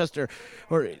to Rochester.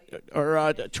 Or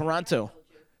Toronto.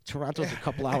 Toronto's a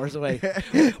couple hours away.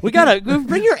 We gotta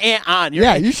bring your aunt on.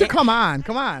 Yeah, you should come on.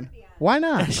 Come on. Why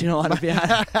not? You don't want to be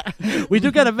on. We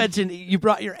do got to mention you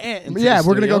brought your aunt into Yeah, the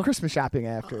we're gonna go studio. Christmas shopping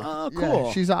after. Oh, Yeah,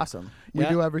 cool. she's awesome. We Yeah.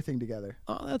 do everything together.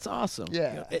 Oh, that's awesome.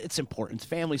 Yeah. It's important.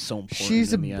 Family's so important.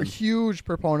 She's in the a end. huge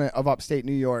proponent of upstate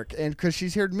New York, and because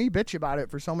she's heard me bitch about it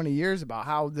for so many years about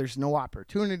how there's no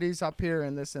opportunities up here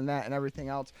and this and that and everything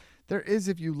else. There is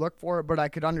if you look for it, but I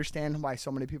could understand why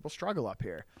so many people struggle up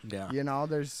here. Yeah. You know,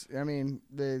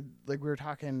 like we were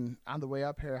talking on the way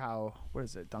up here, how, what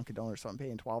is it, Dunkin' Donuts or something,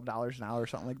 paying $12 an hour or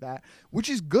something like that, which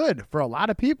is good for a lot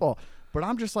of people. But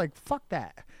I'm just like, fuck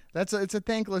that. It's a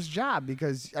thankless job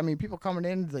because, I mean, people coming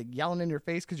in, like, yelling in your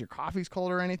face because your coffee's cold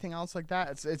or anything else like that.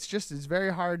 It's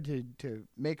very hard to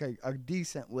make a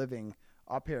decent living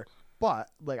up here. But,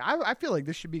 like, I feel like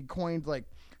this should be coined, like,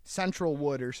 Central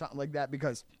Wood or something like that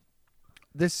because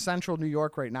this central New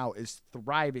York right now is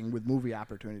thriving with movie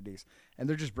opportunities, and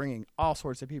they're just bringing all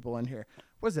sorts of people in here.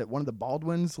 What is it? One of the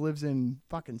Baldwins lives in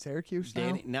fucking Syracuse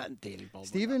now? Not Danny Baldwin.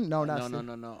 Steven? No, not no,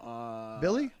 Steven. no.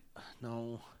 Billy?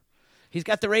 No. He's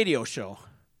got the radio show.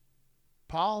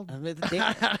 Paul?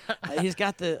 He's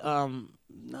got the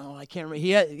no, I can't remember.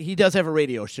 He does have a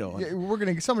radio show.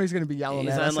 Yeah, somebody's gonna be yelling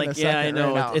He's at on us. like, in a yeah, I second know.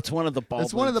 right now. It's one of the Baldwins.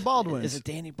 It's one of the Baldwins. Is it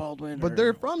Danny Baldwin? But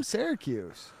they're from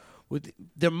Syracuse.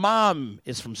 Their mom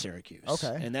is from Syracuse.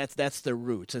 Okay. And that's their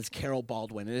roots. It's Carol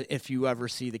Baldwin. If you ever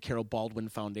see the Carol Baldwin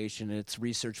Foundation, it's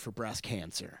research for breast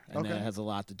cancer. And Okay. that has a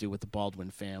lot to do with the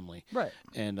Baldwin family. Right.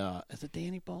 And is it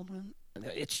Danny Baldwin?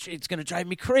 It's going to drive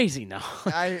me crazy now.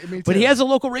 Me But too. he has a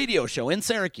local radio show in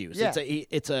Syracuse. Yeah.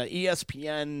 It's a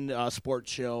ESPN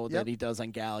sports show Yep. that he does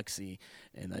on Galaxy,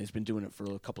 and he's been doing it for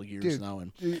a couple of years Dude, now.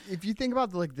 And if you think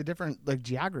about the different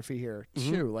geography here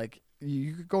Mm-hmm. too, like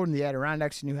you could go in the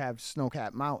Adirondacks and you have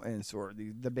snow-capped mountains or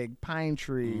the big pine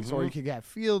trees, Mm-hmm. or you could have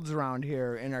fields around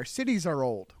here, and our cities are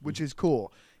old, which is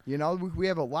cool. You know, we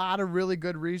have a lot of really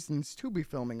good reasons to be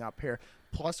filming up here.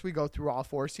 Plus, we go through all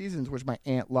 4 seasons, which my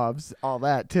aunt loves, all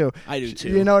that too. I do too.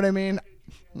 You know what I mean?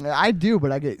 I do,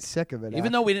 but I get sick of it.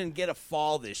 even though we didn't get a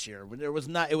fall this year, it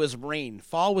was rain.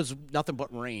 Fall was nothing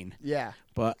but rain. yeah.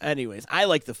 But anyways, I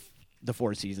like the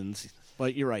 4 seasons.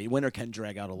 But you're right, winter can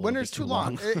drag out a little Winter's bit too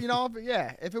long.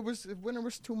 If winter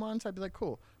was 2 months, I'd be like,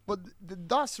 cool. But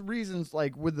thus reasons,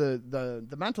 like with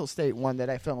the mental state one that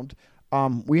I filmed,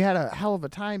 we had a hell of a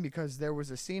time because there was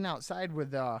a scene outside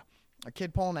with a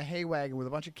kid pulling a hay wagon with a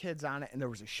bunch of kids on it, and there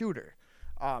was a shooter.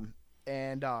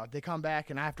 And they come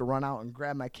back, and I have to run out and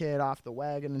grab my kid off the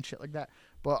wagon and shit like that.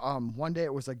 But one day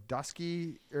it was like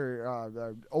dusky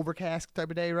or overcast type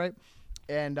of day, right?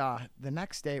 And the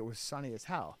next day it was sunny as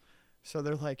hell. So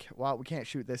they're like, well, we can't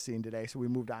shoot this scene today, so we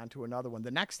moved on to another one. The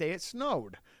next day it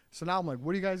snowed. So now I'm like,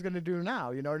 what are you guys going to do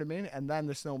now? You know what I mean? And then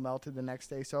the snow melted the next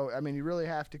day. So, I mean, you really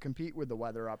have to compete with the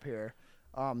weather up here.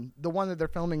 The one that they're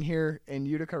filming here in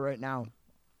Utica right now,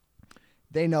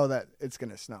 they know that it's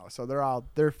going to snow. So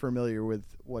they're familiar with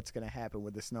what's going to happen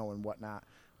with the snow and whatnot.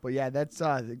 But yeah, that's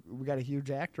we got a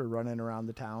huge actor running around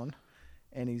the town,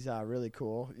 and he's really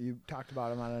cool. You talked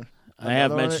about him on I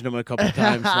have mentioned him a couple of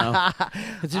times now.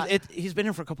 He's been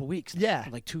here for a couple of weeks. Yeah.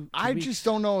 Like two I weeks. just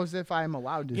don't know as if I'm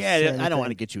allowed to say Yeah, I don't anything. want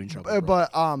to get you in trouble. bro.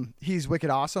 But he's wicked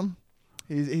awesome.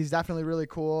 He's definitely really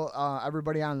cool.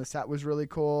 Everybody on the set was really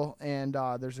cool, and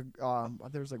there's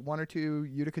like 1 or 2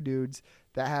 Utica dudes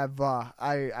that have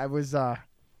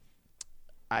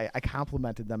I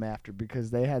complimented them after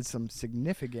because they had some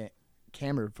significant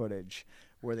camera footage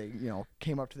where they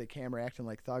came up to the camera acting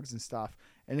like thugs and stuff,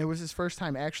 and it was his first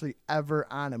time actually ever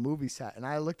on a movie set. And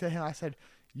I looked at him, I said,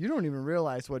 you don't even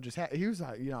realize what just happened. He was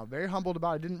very humbled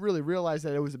about it, didn't really realize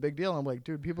that it was a big deal. And I'm like,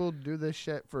 dude, people do this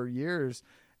shit for years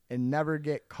and never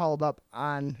get called up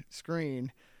on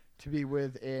screen to be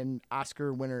with an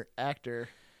Oscar winner actor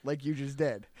like you just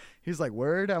did. He's like,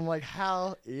 word? I'm like,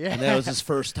 hell yeah. And that was his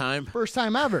first time. First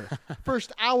time ever.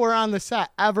 First hour on the set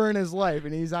ever in his life.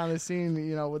 And he's on the scene,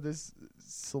 with this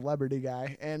celebrity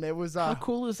guy. And it was How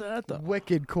cool is that, though?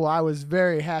 wicked cool. I was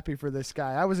very happy for this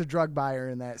guy. I was a drug buyer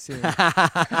in that scene.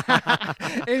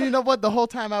 And you know what? The whole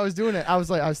time I was doing it, I was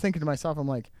thinking to myself, I'm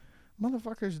like,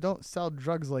 motherfuckers don't sell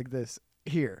drugs like this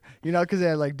here, because they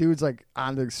had like dudes like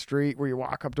on the street where you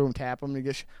walk up to them, tap them, and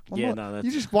you get.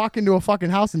 You just walk into a fucking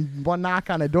house and one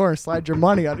knock on a door and slide your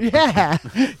money on. Yeah,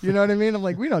 you know what I mean. I'm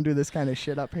like, we don't do this kind of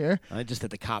shit up here. I just had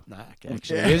the cop knock.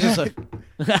 Actually, it was just like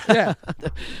Yeah,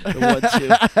 the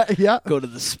 1-2. yep, Go to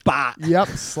the spot. yep.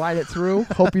 Slide it through.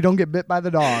 Hope you don't get bit by the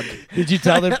dog. Did you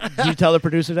tell the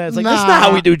producer that? It's like, that's not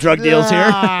how we do drug deals here.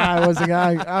 I wasn't.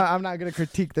 I'm not gonna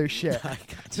critique their shit.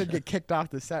 To get kicked off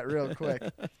the set real quick.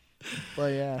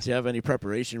 But yeah. Do you have any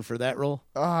preparation for that role?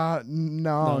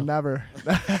 No, never.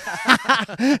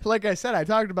 Like I said, I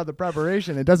talked about the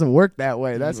preparation. It doesn't work that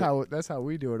way. That's how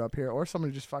we do it up here. Or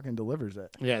somebody just fucking delivers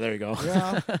it. Yeah, there you go.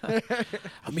 Yeah.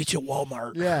 I'll meet you at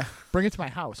Walmart. Yeah. Bring it to my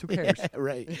house. Who cares? Yeah,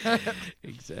 right.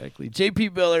 Exactly.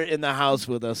 JP Miller in the house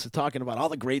with us, talking about all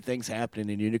the great things happening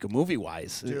in Utica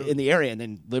movie-wise in the area. And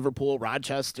then Liverpool,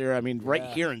 Rochester. I mean, right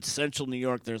here in central New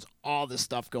York, there's all this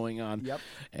stuff going on. Yep.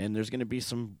 And there's going to be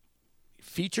some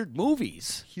featured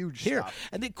movies Huge here. stuff.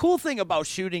 And the cool thing about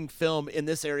shooting film in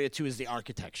this area, too, is the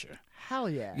architecture. Hell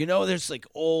yeah. You know, there's like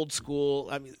old school,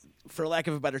 I mean, for lack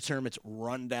of a better term, it's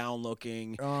rundown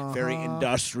looking, very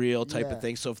industrial type Yeah. of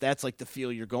thing. So if that's like the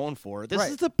feel you're going for, this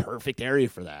Right. is the perfect area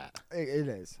for that. It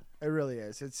is. It really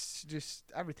is. It's just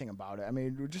everything about it. I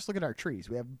mean, just look at our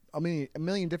trees. We have a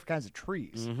million different kinds of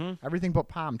trees. Everything but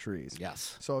palm trees.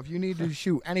 Yes. So if you need to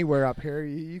shoot anywhere up here,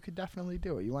 you could definitely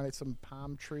do it. You wanted some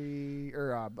palm tree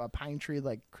or a pine tree,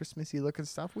 like Christmassy looking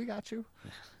stuff, we got you.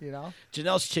 You know?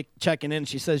 Janelle's checking in.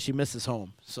 She says she misses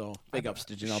home. So big ups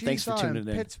to Janelle. Thanks for tuning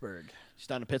in. Pittsburgh. She's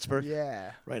down in Pittsburgh?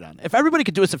 Yeah. Right on. If everybody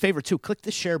could do us a favor, too, click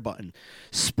the share button.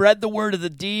 Spread the word of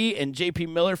the D and JP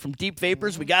Miller from Deep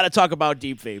Vapors. We got to talk about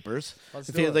Deep Vapors. Let's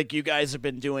I do feel it. like you guys have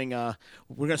been doing, we're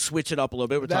going to switch it up a little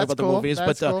bit. We're talking That's about cool. the movies.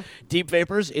 That's but cool. Deep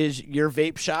Vapors is your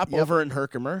vape shop Yep. over in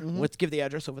Herkimer. Let's give the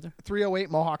address over there. 308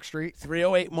 Mohawk Street.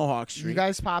 308 Mohawk Street. You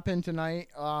guys pop in tonight.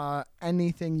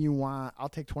 Anything you want, I'll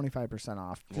take 25%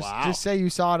 off. Wow. Just say you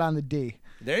saw it on the D.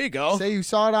 There you go. Say you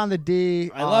saw it on the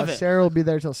D. I love it. Sarah will be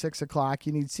there till 6 o'clock.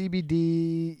 You need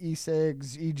CBD,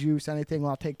 e-cigs, e-juice, anything.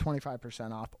 I'll take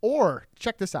 25% off. Or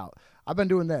check this out. I've been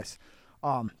doing this.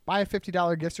 Buy a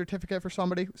 $50 gift certificate for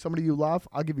somebody you love.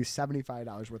 I'll give you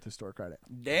 $75 worth of store credit.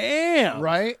 Damn.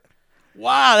 Right?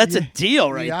 Wow, that's a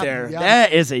deal right Yep, there. yep.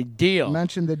 That is a deal.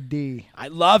 Mention the D. I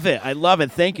love it. I love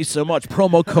it. Thank you so much.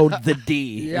 Promo code the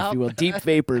D, if Yep. you will. Deep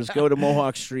Vapors. Go to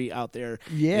Mohawk Street out there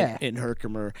Yeah. in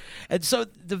Herkimer. And so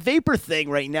the vapor thing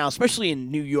right now, especially in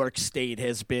New York State,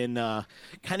 has been kind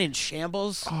of in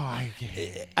shambles. Oh,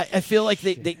 I feel like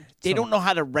they don't know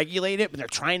how to regulate it, but they're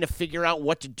trying to figure out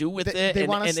what to do with it. They and-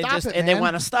 wanna and stop it, and they man.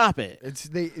 want to stop it. It's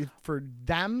for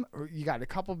them. You got a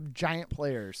couple giant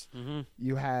players.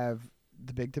 You have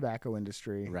the big tobacco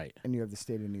industry, Right. And you have the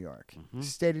state of New York.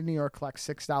 State of New York collects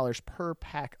 $6 per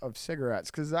pack of cigarettes.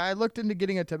 Because I looked into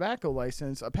getting a tobacco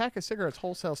license. A pack of cigarettes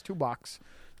wholesales $2.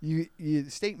 You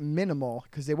state minimal,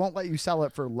 because they won't let you sell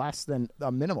it for less than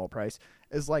a minimal price,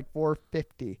 is like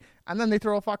 $4.50, and then they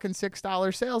throw a fucking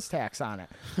 $6 sales tax on it.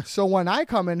 So when I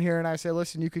come in here and I say,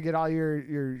 listen, you could get all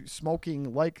your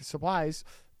smoking like supplies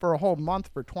for a whole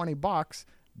month for $20,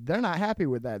 they're not happy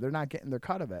with that. They're not getting their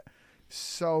cut of it.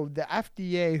 So the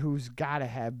FDA, who's got to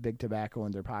have big tobacco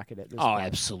in their pocket at this Oh, point,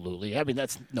 absolutely. I mean,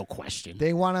 that's no question.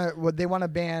 they want to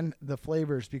ban the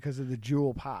flavors because of the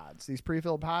Juul pods, these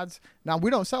pre-filled pods. Now,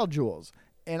 we don't sell Juuls.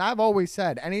 And I've always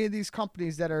said any of these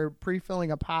companies that are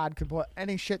pre-filling a pod could put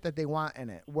any shit that they want in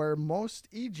it, where most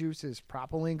e-juice is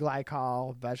propylene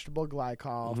glycol, vegetable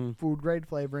glycol, food-grade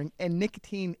flavoring, and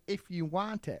nicotine if you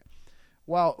want it.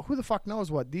 Well, who the fuck knows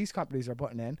what these companies are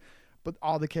putting in? But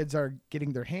all the kids are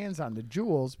getting their hands on the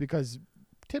Juuls because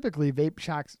typically vape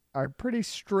shops are pretty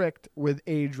strict with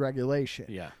age regulation.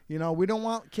 Yeah. You know, we don't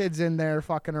want kids in there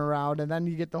fucking around, and then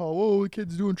you get the whole, oh, the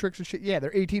kids doing tricks and shit. Yeah,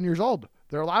 they're 18 years old.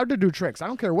 They're allowed to do tricks. I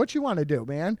don't care what you want to do,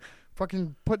 man.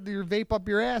 Fucking put your vape up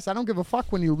your ass. I don't give a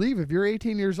fuck when you leave. If you're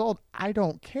 18 years old, I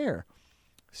don't care.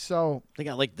 So They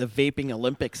got like the vaping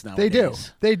Olympics nowadays. they do.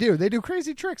 They do. They do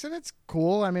crazy tricks, and it's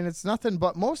cool. I mean, it's nothing,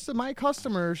 but most of my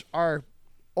customers are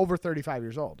over 35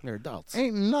 years old. They're adults.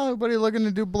 Ain't nobody looking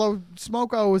to do blow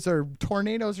smokos or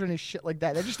tornadoes or any shit like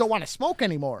that. They just don't want to smoke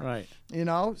anymore. Right. You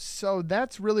know? So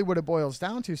that's really what it boils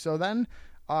down to. So then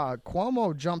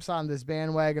Cuomo jumps on this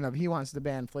bandwagon of he wants to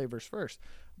ban flavors first.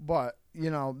 But, you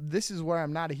know, this is where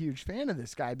I'm not a huge fan of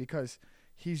this guy because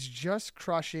he's just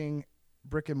crushing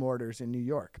brick and mortars in New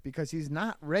York because he's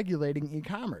not regulating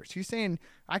e-commerce. He's saying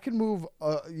I can move,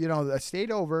 a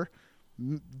state over,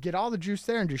 get all the juice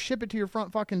there and just ship it to your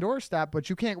front fucking doorstep, but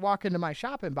you can't walk into my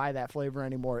shop and buy that flavor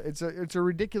anymore. It's a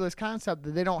ridiculous concept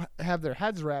that they don't have their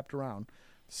heads wrapped around.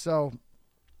 So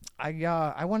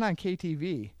I went on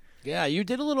KTV. Yeah, you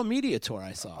did a little media tour,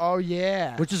 I saw. Oh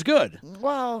yeah. Which is good.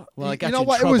 Well, I got you know you in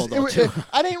what? trouble, it was though, too.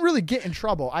 I didn't really get in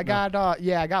trouble. I got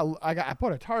I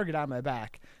put a target on my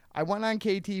back. I went on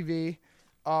KTV,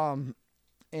 and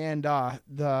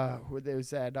there was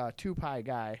that Tupai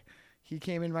guy. He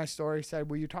came in my store. He said,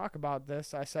 "Will you talk about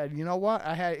this?" I said, "You know what?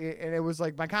 And it was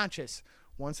like my conscience.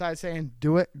 One side saying,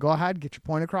 do it, go ahead, get your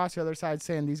point across. The other side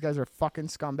saying, these guys are fucking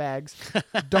scumbags.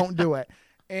 Don't do it."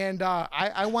 And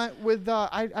I went with,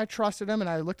 I trusted him, and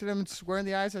I looked at him square in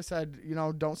the eyes. I said,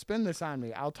 don't spin this on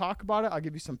me. I'll talk about it. I'll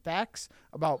give you some facts.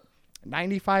 About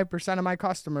 95% of my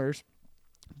customers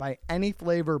buy any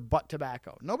flavor but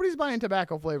tobacco. Nobody's buying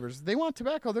tobacco flavors. They want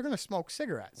tobacco, they're going to smoke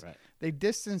cigarettes. Right. They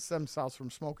distance themselves from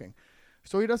smoking.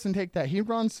 So he doesn't take that. He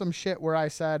runs some shit where I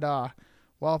said,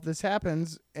 well, if this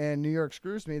happens and New York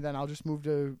screws me, then I'll just move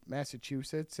to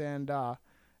Massachusetts and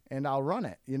I'll run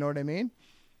it. You know what I mean?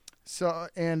 So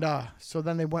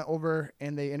then they went over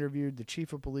and they interviewed the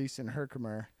chief of police in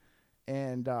Herkimer,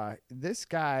 and this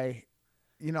guy,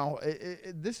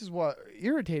 this is what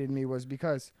irritated me was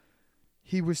because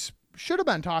he should have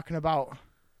been talking about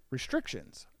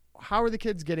restrictions. How are the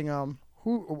kids getting them?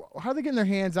 How are they getting their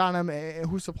hands on them? And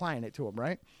who's supplying it to them?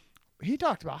 Right? He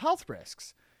talked about health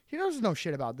risks. He doesn't know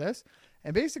shit about this.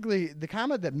 And basically, the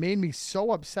comment that made me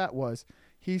so upset was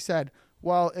he said,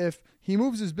 well, if he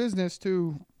moves his business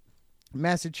to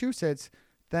Massachusetts,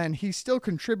 then he's still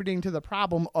contributing to the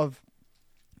problem of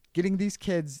getting these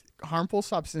kids harmful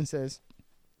substances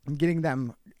and getting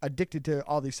them addicted to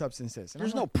all these substances. And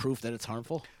There's no proof that it's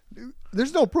harmful.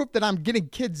 There's no proof that I'm getting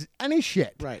kids any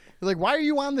shit. Right. Like, why are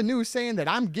you on the news saying that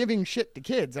I'm giving shit to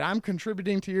kids and I'm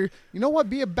contributing to your... You know what?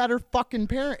 Be a better fucking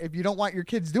parent if you don't want your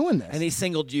kids doing this. And he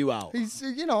singled you out. He's,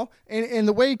 and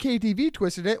the way KTV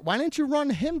twisted it, why didn't you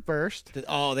run him first?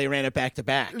 Oh, they ran it back to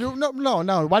back.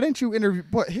 No. Why didn't you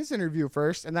put his interview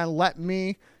first and then let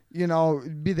me,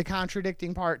 be the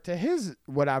contradicting part to his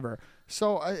whatever?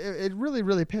 So it really,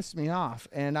 really pissed me off.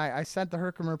 And I sent the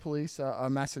Herkimer police a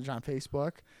message on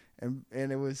Facebook, and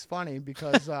it was funny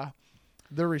because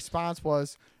their response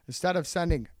was, instead of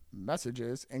sending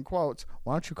messages and quotes,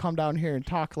 why don't you come down here and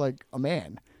talk like a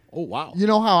man? Oh, wow. You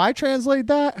know how I translate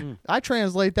that? I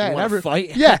translate that. You wanna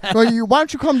fight? Yeah. Well, why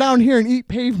don't you come down here and eat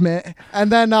pavement,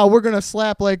 and then we're going to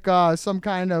slap like some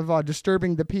kind of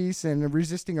disturbing the peace and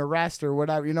resisting arrest or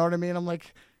whatever. You know what I mean? I'm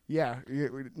like, yeah,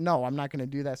 no, I'm not going to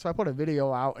do that. So I put a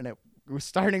video out, and it was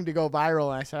starting to go viral,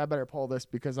 and I said, I better pull this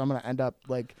because I'm going to end up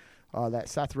like that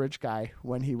Seth Rich guy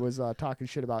when he was talking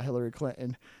shit about Hillary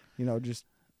Clinton, just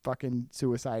fucking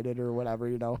suicided or whatever,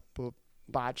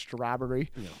 botched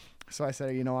robbery. Yeah. So I said,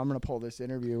 I'm going to pull this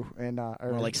interview. And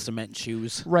or like cement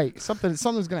shoes. Right. Something's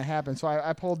going to happen. So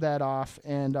I pulled that off.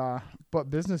 And but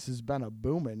business has been a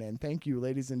booming. And thank you,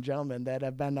 ladies and gentlemen, that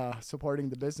have been supporting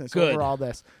the business over all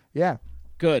this. Yeah.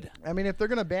 Good. I mean, if they're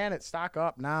going to ban it, stock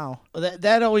up now. Well,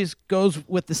 that always goes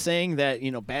with the saying that,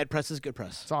 bad press is good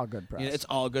press. It's all good press. It's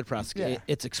all good press. Yeah.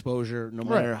 It's exposure, no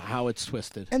matter how it's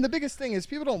twisted. And the biggest thing is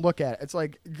people don't look at it. It's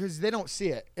like, because they don't see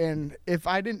it. And if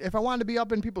I wanted to be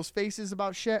up in people's faces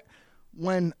about shit,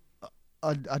 when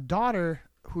a daughter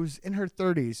who's in her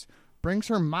 30s brings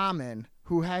her mom in,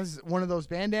 who has one of those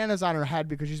bandanas on her head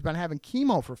because she's been having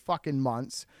chemo for fucking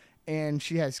months, and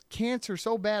she has cancer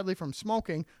so badly from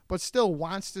smoking, but still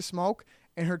wants to smoke.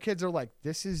 And her kids are like,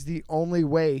 this is the only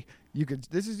way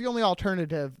this is the only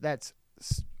alternative that's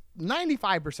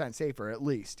 95% safer, at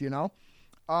least,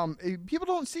 people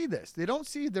don't see this. They don't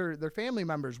see their family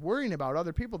members worrying about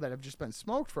other people that have just been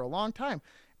smoked for a long time.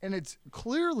 And it's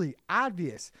clearly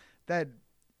obvious that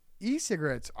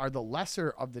e-cigarettes are the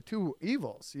lesser of the two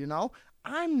evils,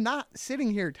 I'm not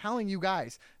sitting here telling you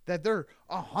guys that they're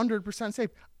 100%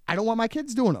 safe. I don't want my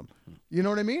kids doing them. You know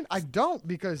what I mean? I don't,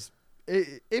 because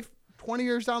if 20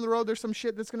 years down the road there's some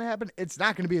shit that's going to happen, it's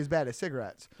not going to be as bad as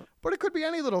cigarettes. But it could be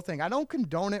any little thing. I don't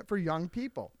condone it for young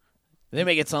people. They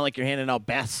make it sound like you're handing out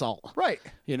bath salt. Right.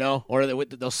 Or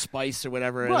with those spice or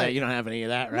whatever. Right. You don't have any of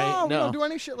that, right? No, we don't do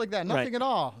any shit like that. Nothing at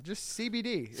all. Just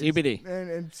CBD. CBD.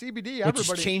 And CBD, Which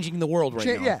everybody. is changing the world right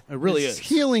now. Yeah. It really it's is.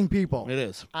 healing people. It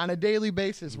is. On a daily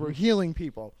basis, we're healing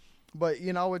people. But,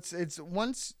 it's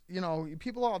once,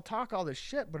 people all talk all this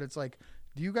shit, but it's like,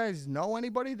 do you guys know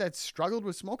anybody that's struggled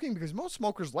with smoking? Because most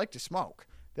smokers like to smoke.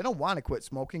 They don't want to quit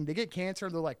smoking. They get cancer.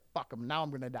 They're like, fuck them. Now I'm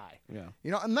going to die.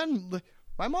 Yeah. And then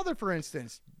my mother, for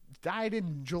instance, died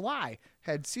in July,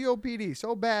 had COPD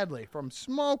so badly from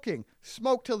smoking,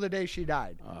 smoked till the day she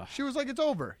died. She was like, it's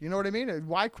over. You know what I mean?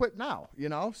 Why quit now?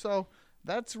 So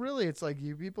that's really, it's like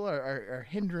you people are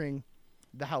hindering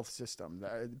the health system,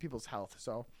 the people's health.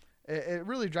 So it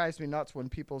really drives me nuts when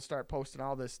people start posting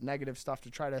all this negative stuff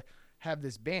to try to have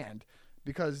this banned,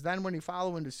 because then when you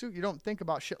follow into suit, you don't think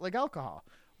about shit like alcohol.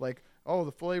 Like, oh,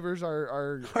 the flavors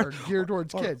are geared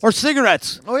towards kids. Or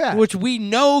cigarettes. Oh, yeah. Which we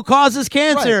know causes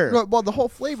cancer. Right. Well, the whole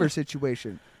flavor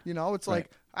situation. It's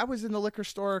like, I was in the liquor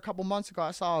store a couple months ago.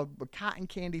 I saw a cotton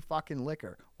candy fucking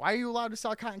liquor. Why are you allowed to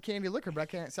sell cotton candy liquor, but I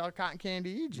can't sell cotton candy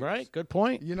e-juice? Right. Good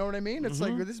point. You know what I mean? It's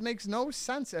like, this makes no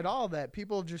sense at all that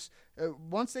people just,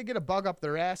 once they get a bug up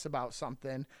their ass about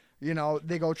something,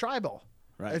 they go tribal.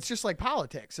 Right. It's just like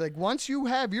politics. Like once you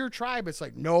have your tribe, it's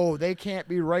like, no, they can't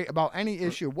be right about any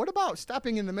issue. What about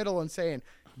stepping in the middle and saying,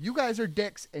 you guys are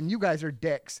dicks and you guys are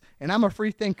dicks, and I'm a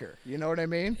free thinker. You know what I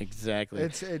mean? Exactly.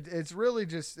 It's really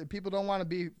just people don't want to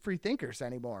be free thinkers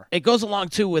anymore. It goes along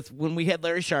too with when we had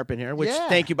Larry Sharp in here. Which Yeah.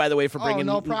 thank you by the way for bringing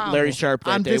no problem. Larry Sharp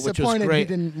that I'm day, which was disappointed great. he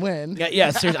didn't win.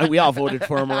 Yeah, seriously, we all voted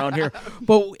for him around here.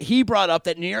 But he brought up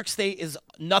that New York State is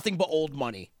nothing but old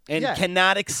money and Yeah.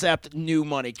 cannot accept new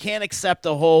money. Can't accept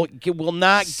the whole. Will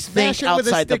not Smash think it with a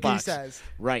outside the stick, he box. says.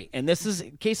 Right, and this is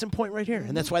case in point right here,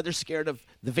 and that's why they're scared of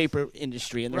the vapor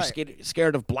industry, and they're Right.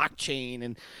 scared of blockchain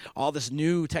and all this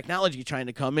new technology trying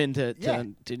to come into Yeah.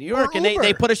 to New York, Or and they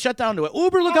Uber. put a shutdown to it.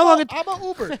 Uber, look how long it. How about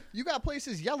Uber? You got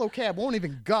places Yellow Cab won't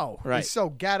even go. Right. It's so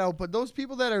ghetto. But those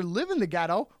people that are living the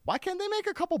ghetto, why can't they make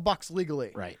a couple bucks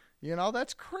legally? Right. You know,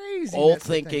 that's crazy. Old That's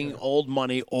the thinking, thing. old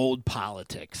money, old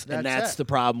politics, and That's that's it. the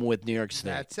problem with New York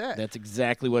State. That's it. That's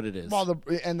exactly what it is. Well,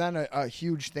 and then a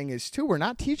huge thing is too, we're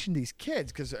not teaching these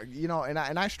kids because you know, and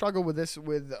I struggle with this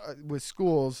with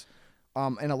schools,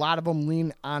 and a lot of them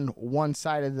lean on one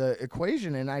side of the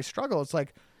equation, and I struggle. It's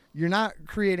like you're not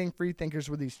creating free thinkers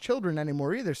with these children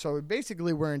anymore either. So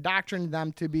basically, we're indoctrinating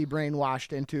them to be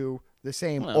brainwashed into the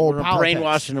same Well, old we're politics.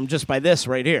 brainwashing them just by this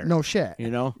right here. No shit. You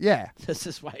know? Yeah. This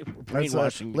is why we're That's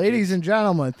brainwashing. the ladies kids. and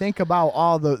gentlemen, think about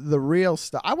all the real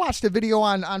stuff. I watched a video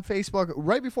on Facebook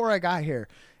right before I got here,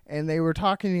 and they were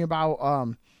talking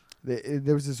about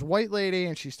there was this white lady,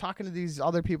 and she's talking to these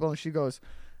other people, and she goes,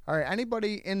 all right,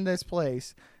 anybody in this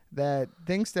place that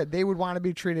thinks that they would want to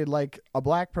be treated like a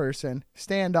black person,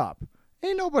 stand up.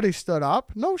 Ain't nobody stood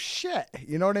up. No shit.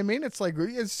 You know what I mean? It's like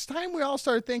it's time we all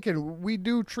start thinking we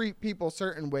do treat people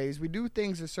certain ways. We do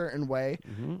things a certain way.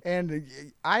 And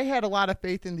I had a lot of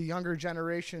faith in the younger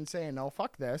generation saying, no,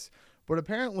 fuck this. But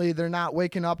apparently they're not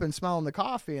waking up and smelling the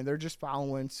coffee, and they're just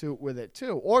following suit with it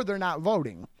too. Or they're not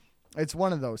voting. It's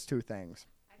one of those two things.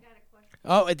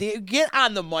 Oh, get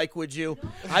on the mic, would you?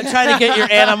 I'm trying to get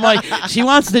your Anna mic. She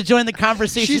wants to join the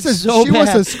conversation She so was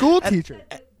bad. a school teacher.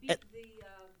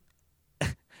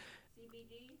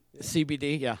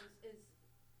 CBD, yeah. is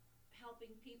helping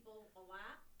people a lot.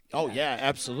 Oh, yeah,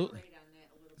 absolutely.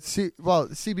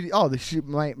 CBD. Oh,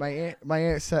 my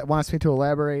aunt wants me to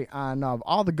elaborate on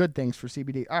all the good things for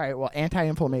CBD. All right, well,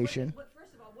 anti-inflammation,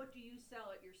 First of all, what do you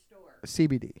sell at your store?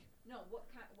 CBD, No, what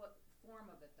form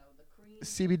of it though? The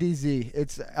cream. CBDZ.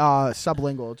 It's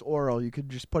sublingual. It's oral. You could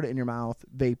just put it in your mouth,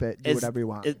 vape it, do whatever you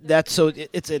want.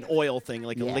 It's an oil thing,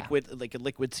 like Yeah. a liquid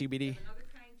CBD. Another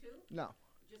kind too? No,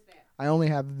 Just that. I only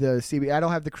have the CBD. I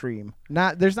don't have the cream.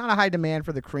 There's not a high demand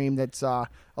for the cream. That's a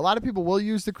lot of people will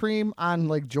use the cream on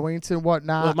like joints and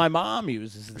whatnot. Well, my mom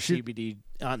uses the she- CBD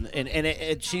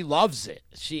and she loves it.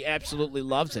 She absolutely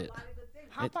loves it.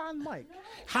 Hop on, Mike.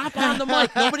 Hop on the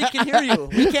mic. Nobody can hear you.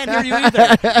 We can't hear you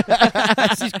either.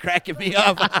 She's cracking me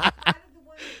up. Out of the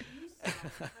one that you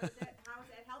sell, how's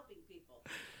that helping people?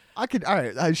 I could. All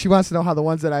right. She wants to know how the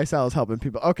ones that I sell is helping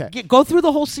people. Okay. Go through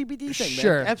the whole CBD thing, man.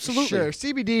 Sure, Absolutely. Sure.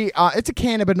 CBD, it's a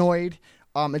cannabinoid.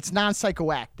 It's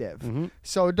non-psychoactive,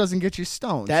 so it doesn't get you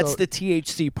stoned. That's so the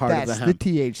THC part of the that's hemp.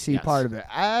 the THC Yes. part of it.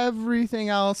 Everything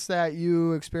else that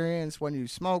you experience when you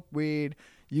smoke weed,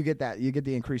 you get that. You get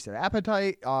the increase of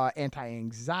appetite,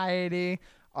 anti-anxiety.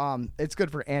 It's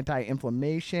good for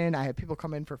anti-inflammation. I have people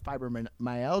come in for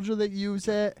fibromyalgia that use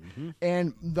it,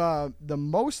 and the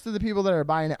most of the people that are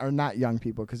buying it are not young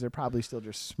people because they're probably still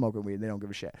just smoking weed. They don't give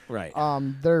a shit. Right.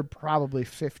 They're probably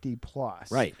 50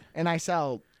 plus. Right. And I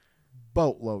sell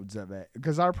boatloads of it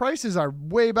because our prices are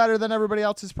way better than everybody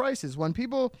else's prices. When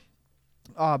people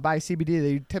buy CBD,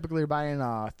 they typically are buying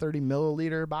a 30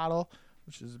 milliliter bottle,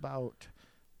 which is about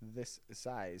this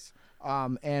size.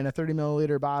 And a 30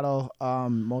 milliliter bottle,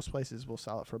 most places will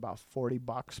sell it for about $40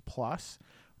 plus.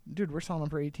 Dude, we're selling them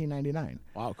for $18.99.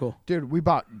 Wow, cool. Dude, we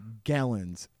bought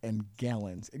gallons and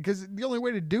gallons because the only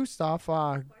way to do stuff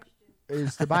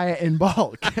is to buy it in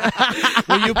bulk.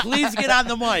 Will you please get on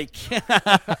the mic? Is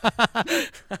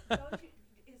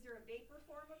there a vapor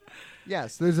form of it?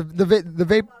 Yes, there's the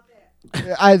vape. How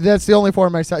about that? That's the only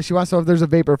form I sell. She wants to know if there's a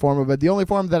vapor form of it. The only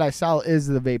form that I sell is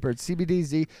the vapor. It's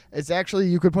CBDZ. It's actually,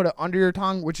 you could put it under your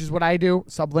tongue, which is what I do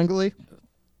sublingually.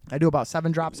 I do about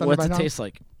 7 drops under What's my it tongue. taste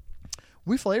like?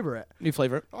 We flavor it. New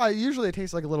flavor? Usually it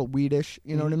tastes like a little weedish.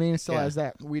 You know what I mean? It still Yeah. has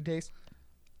that weed taste.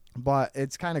 But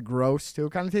it's kind of gross too.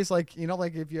 It kind of tastes like,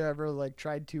 like if you ever like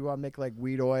tried to make like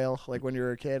weed oil, like when you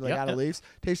were a kid, like Yep, out of yep. leaves.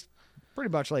 Tastes pretty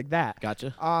much like that.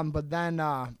 Gotcha. But then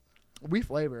we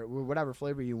flavor it with whatever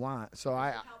flavor you want. So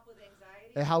Help with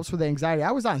anxiety? it helps with anxiety.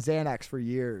 I was on Xanax for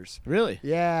years. Really?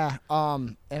 Yeah.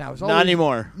 And I was Not always,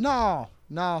 anymore. No.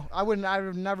 No, I wouldn't. I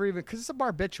would never even, because it's a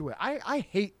barbiturate. I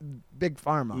hate big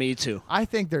pharma. Me too. I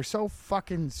think they're so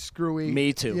fucking screwy.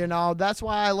 Me too. You know, that's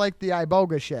why I like the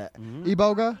iboga shit.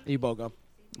 Iboga? Iboga.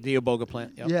 The iboga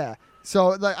plant. Yep. Yeah. So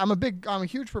like, I'm a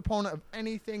huge proponent of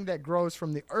anything that grows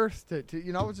from the earth to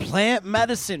you know, it's just, Plant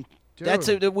medicine. Dude. That's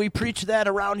it. We preach that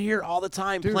around here all the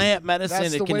time. Dude, Plant medicine.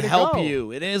 that's It the can way to help go.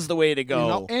 you. It is the way to go. you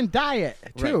know, and diet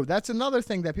too. Right. That's another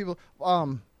thing that people.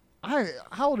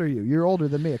 How old are you? You're older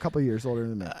than me. A couple of years older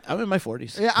than me. I'm in my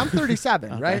 40s. Yeah, I'm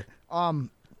 37, Okay. right?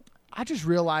 I just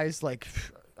realized, like,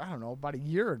 I don't know, about a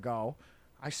year ago,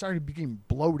 I started becoming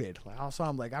bloated. Like, also,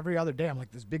 I'm like, every other day, I'm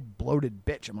like this big bloated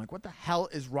bitch. I'm like, what the hell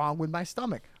is wrong with my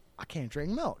stomach? I can't drink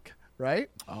milk, right?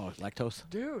 Oh, lactose.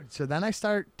 Dude. So then I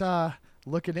start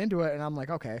looking into it, and I'm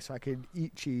like, okay, so I could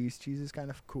eat cheese. Cheese is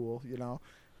kind of cool, you know?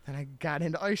 Then I got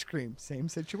into ice cream. Same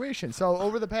situation. So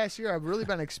over the past year, I've really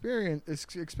been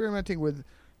experimenting with,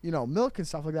 you know, milk and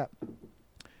stuff like that.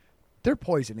 They're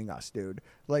poisoning us, dude.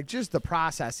 Like, just the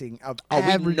processing of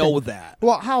everything. We know that.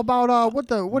 Well, how about what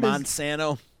is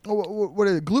Monsanto. what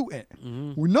is gluten?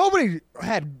 Well, nobody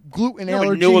had gluten Nobody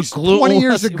allergies knew what gluten 20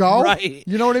 years was, ago. right.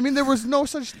 You know what I mean? There was no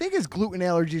such thing as gluten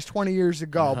allergies 20 years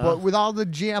ago. But with all the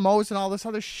GMOs and all this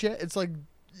other shit, it's like,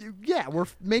 yeah, we're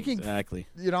making, Exactly.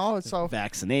 you know, so.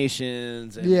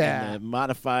 Vaccinations and, Yeah. and the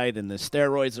modified and the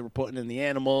steroids that we're putting in the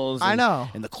animals. I and, know.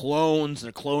 And the clones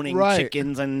and the cloning Right.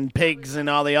 chickens and pigs and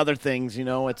all the other things. You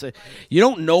know, you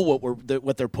don't know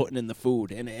what they're putting in the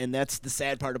food, and that's the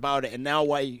sad part about it. And now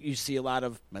why you see a lot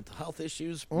of mental health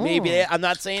issues. Maybe I'm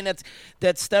not saying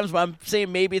that stems, but I'm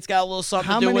saying maybe it's got a little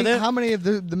something to do with it. How many of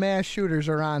the mass shooters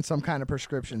are on some kind of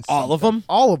prescription? All of them?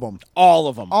 All of them. All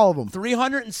of them. All of them.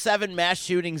 307 mass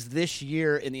shootings this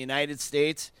year in the United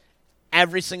States.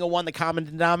 Every single one, the common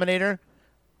denominator,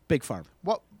 big pharma.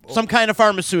 What? Some kind of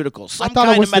pharmaceutical, some I thought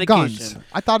kind it was of medication. the guns.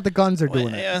 I thought the guns are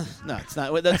doing it. Yeah, no, it's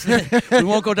not. We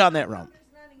won't go down that route. There's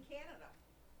none in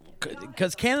Canada.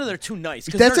 Because Canada, they're too nice.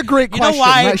 'Cause That's they're- a great you question. Know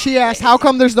why? She asked, "How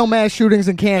come there's no mass shootings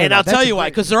in Canada?" And I'll That's tell a you why,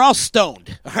 great- because they're all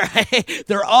stoned. All right,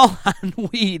 they're all on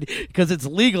weed because it's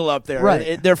legal up there.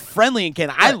 Right. They're friendly in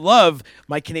Canada. I love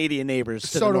my Canadian neighbors. To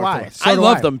So the do I. northwest. So I do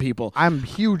love I. them people. I'm a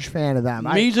huge fan of them.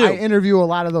 Me too. I interview a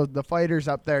lot of the fighters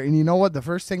up there, and you know what? The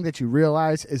first thing that you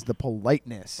realize is the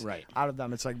politeness Right. out of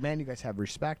them. It's like, man, you guys have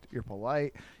respect. You're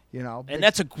polite. You know, And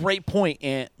that's a great point,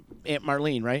 Aunt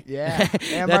Marlene, right? Yeah,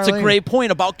 Aunt That's a Marlene. great point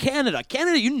about Canada.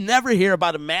 Canada, you never hear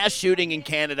about a mass shooting in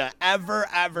Canada, ever,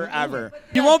 ever, ever.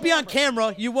 You won't be on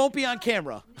camera. You won't be on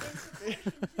camera.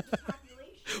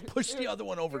 Push the other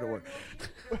one over to her.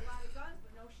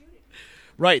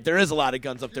 Right, there is a lot of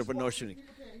guns up there, but no shooting.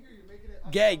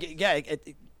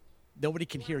 Nobody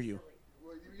can hear you.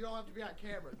 You don't have to be on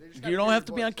camera. You don't have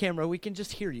to be on camera. We can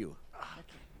just hear you.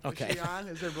 Okay. Is she on?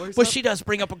 Is there voice But up? she does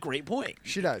bring up a great point.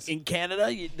 She does. In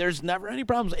Canada, there's never any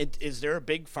problems. Is there a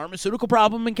big pharmaceutical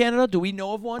problem in Canada? Do we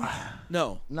know of one?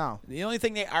 No. No. The only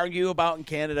thing they argue about in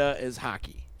Canada is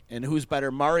hockey. And who's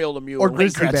better, Mario Lemieux Or Wayne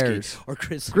Grizzly Gretzky? Bears. Or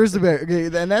Grizzly Grizzly Bear. Okay,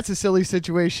 and that's a silly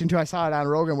situation too. I saw it on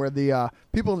Rogan where the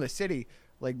people in the city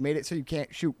like made it so you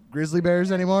can't shoot grizzly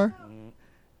bears anymore.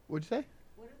 What'd you say?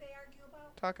 What do they argue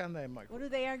about? Talk on that mic. What do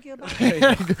they argue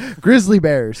about? Grizzly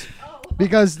bears,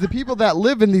 because the people that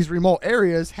live in these remote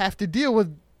areas have to deal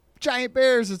with giant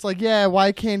bears. It's like, yeah,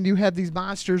 why can't you have these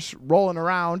monsters rolling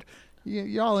around?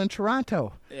 Y'all in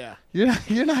Toronto. Yeah.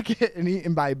 You're not getting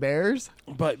eaten by bears.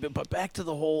 But back to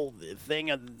the whole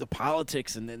thing of the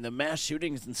politics and the mass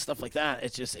shootings and stuff like that.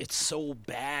 It's so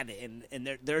bad, and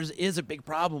there is a big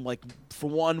problem. Like, for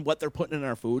one, what they're putting in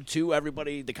our food. Two,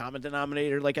 everybody, the common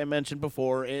denominator, like I mentioned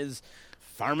before, is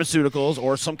pharmaceuticals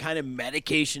or some kind of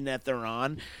medication that they're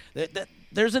on. That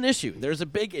there's an issue. There's a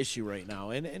big issue right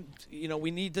now, and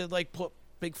we need to put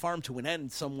Big Farm to an end in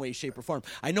some way, shape, or form.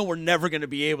 I know we're never going to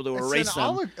be able to erase It's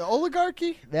them. an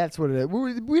oligarchy. That's what it is.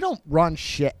 We don't run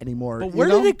shit anymore. But where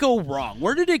did it go wrong?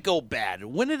 Where did it go bad?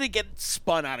 When did it get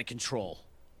spun out of control?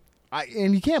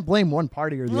 And you can't blame one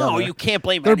party or the other. No, you can't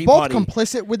blame They're anybody. both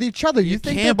complicit with each other. You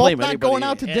think they're Can't both blame not anybody. going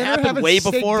out to It dinner, happened having way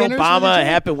steak before dinners with each Obama. other? It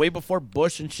happened way before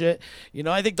Bush and shit.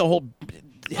 I think the whole.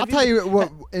 I'll tell you what,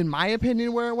 in my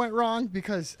opinion, where it went wrong,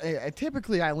 because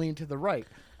typically I lean to the right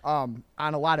on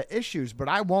a lot of issues, but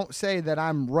I won't say that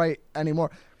I'm right anymore.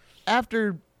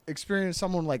 After experiencing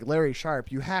someone like Larry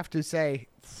Sharp, you have to say,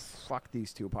 fuck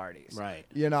these two parties. Right.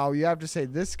 You have to say,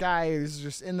 this guy is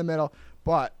just in the middle.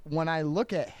 But when I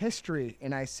look at history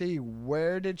and I see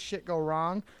where did shit go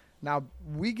wrong, now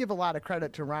we give a lot of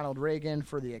credit to Ronald Reagan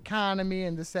for the economy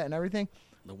and this, that, and everything.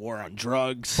 The war on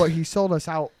drugs. But he sold us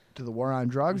out to the war on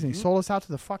drugs, and he sold us out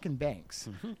to the fucking banks.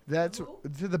 That's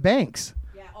to the banks.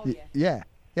 Yeah. Oh yeah.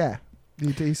 Yeah.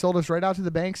 He sold us right out to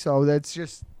the bank. So that's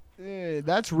just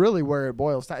that's really where it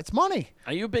boils down. It's money.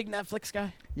 Are you a big Netflix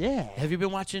guy? Yeah. Have you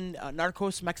been watching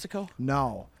Narcos Mexico?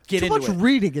 No. Get Too into much it.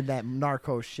 reading in that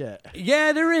narco shit.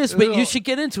 Yeah, there is, but you Ugh. should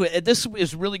get into it. This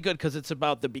is really good because it's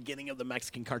about the beginning of the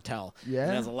Mexican cartel. Yeah.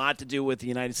 It has a lot to do with the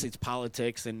United States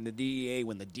politics and the DEA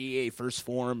when the DEA first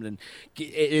formed, and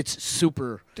it's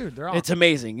super. Dude, they're all. It's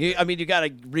amazing. You got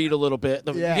to read a little bit.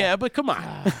 Yeah. But come on.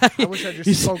 I wish I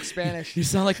just spoke Spanish. You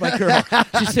sound like my girl.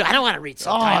 She said, I don't want to read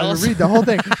Oh, I subtitles. read the whole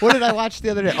thing. What did I watch the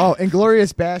other day? Oh,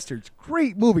 Inglourious Bastards.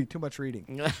 Great movie. Too much reading.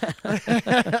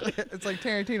 It's like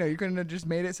Tarantino. You couldn't have just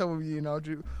made it so,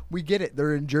 we get it.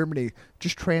 They're in Germany.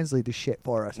 Just translate the shit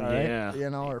for us, all right? Yeah.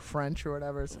 Or French or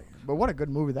whatever. It's like, but what a good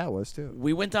movie that was, too.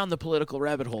 We went down the political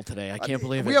rabbit hole today. I can't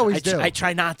believe we it. always do. I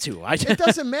try not to. It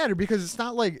doesn't matter because it's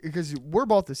not like, because we're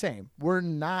both the same. We're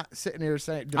not sitting here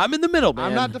saying. I'm in the middle, man.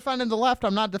 I'm not defending the left.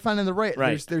 I'm not defending the right.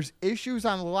 Right. There's issues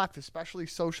on the left, especially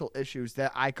social issues,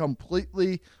 that I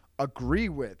completely agree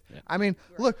with. Yeah. I mean,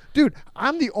 look, dude,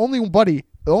 I'm the only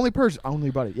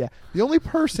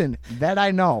person that I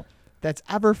know that's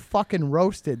ever fucking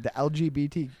roasted the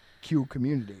LGBTQ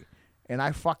community, and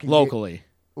I fucking Locally.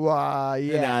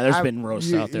 Yeah, there's been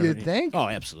roasts out there. You think? Oh,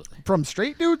 absolutely. From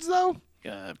straight dudes though?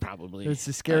 Probably. It's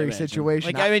a scary I imagine.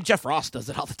 situation. Like, Jeff Ross does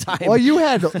it all the time. Well, you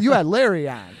had Larry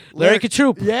on. Larry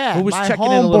Katroop, Yeah, who was my checking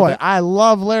in a little homeboy. bit. I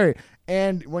love Larry.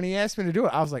 And when he asked me to do it,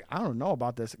 I was like, I don't know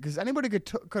about this, because anybody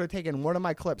could have taken one of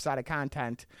my clips out of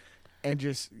content and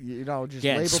just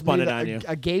labeled spun me it on you.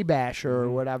 a gay basher or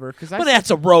whatever. But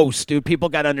that's a roast, dude. People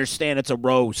got to understand it's a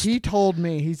roast. He told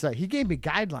me, he gave me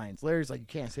guidelines. Larry's like, you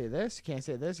can't say this, you can't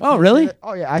say this. you Oh, can't say really? that."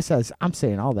 Oh yeah, I says I'm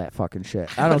saying all that fucking shit.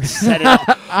 I don't. Said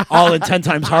it all in 10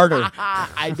 times harder.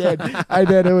 I did.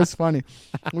 It was funny.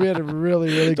 We had a really,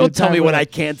 really good Don't tell time me with what it. I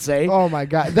can't say. Oh my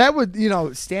god, that would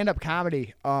stand-up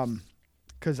comedy.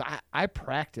 Because I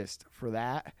practiced for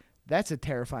that. That's a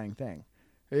terrifying thing.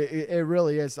 It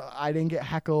really is. I didn't get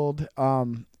heckled,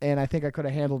 and I think I could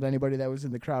have handled anybody that was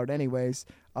in the crowd anyways,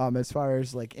 as far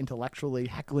as like intellectually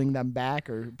heckling them back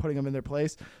or putting them in their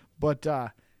place. But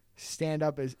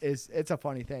stand-up is it's a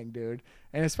funny thing, dude,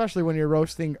 and especially when you're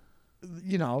roasting,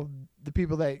 the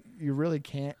people that you really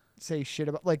can't say shit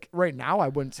about. Like right now, I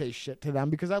wouldn't say shit to them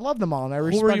because I love them all and I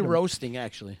respect Who were you them. roasting,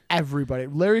 actually? Everybody.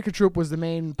 Larry Katroop was the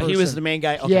main person. He was the main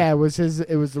guy? Okay. Yeah, it was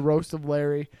the roast of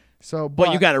Larry. So,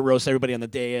 But you got to roast everybody on the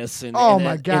dais and, oh and,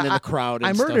 my god, and in the crowd. And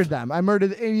I stuff. murdered them.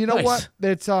 And you know Nice. what?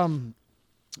 That's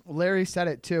Larry said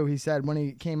it too. He said when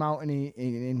he came out and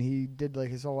he did like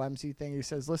his whole MC thing. He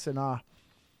says, "Listen,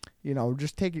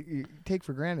 just take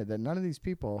for granted that none of these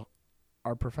people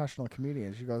are professional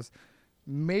comedians." He goes,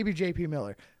 "Maybe JP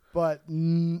Miller." But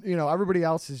everybody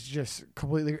else is just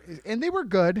completely, and they were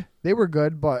good,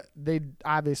 but they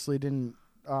obviously didn't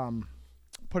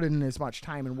put in as much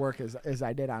time and work as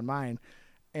I did on mine.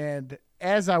 And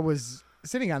as I was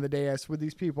sitting on the dais with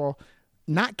these people,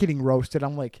 not getting roasted,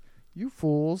 I'm like, you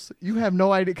fools, you have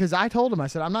no idea. Because I told them, I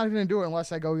said, I'm not going to do it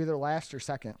unless I go either last or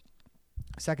second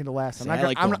to last. See, I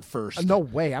like going first. No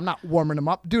way, I'm not warming them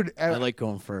up, dude. I like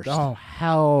going first. Oh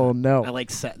hell no! I like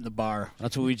setting the bar.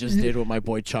 That's what we just did with my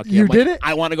boy Chucky. You I'm like, did it?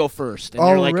 I want to go first. And Oh,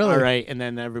 they're like, really? all right. And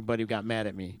then everybody got mad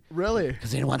at me Really?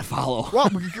 because they didn't want to follow.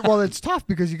 Well, it's tough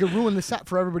because you could ruin the set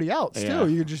for everybody else Yeah. too.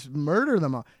 You could just murder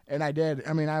them, all. And I did.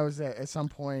 I mean, I was at some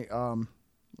point,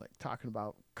 like talking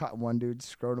about cutting one dude's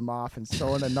scrotum off and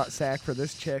sewing a nut sack for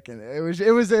this chick, and it was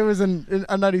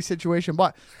a nutty situation,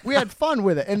 but we had fun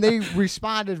with it, and they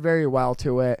responded very well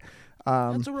to it.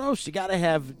 That's a roast. You got to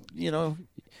have, You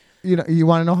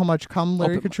want to know how much cum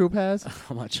Larry Open- Katroop has?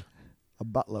 how much? A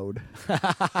buttload.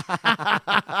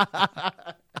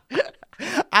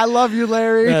 I love you,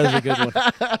 Larry. That was a good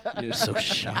one. You're so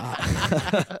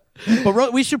shot.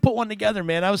 But we should put one together,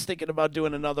 man. I was thinking about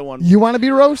doing another one. You want to be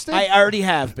roasted? I already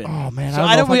have been. Oh, man, So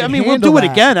I don't know if I I can mean, we'll handle do it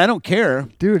that. again. I don't care.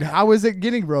 Dude, how was it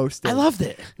getting roasted? I loved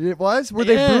it. It was? Were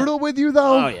Yeah. they brutal with you,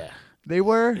 though? Oh yeah. They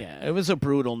were? Yeah, it was a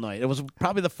brutal night. It was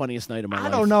probably the funniest night of my life. I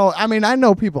don't know. I mean, I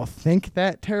know people think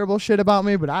that terrible shit about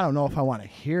me, but I don't know if I want to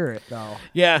hear it, though.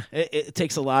 Yeah, it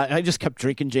takes a lot. I just kept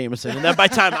drinking Jameson. And then by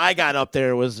the time I got up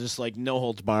there, it was just like no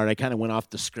holds barred. I kind of went off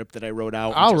the script that I wrote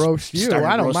out. and I'll just roast you. started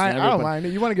I don't roasting mind. I don't everybody. mind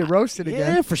it. You want to get roasted again?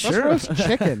 Yeah, for Let's sure. roast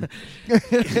chicken.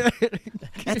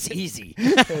 That's easy.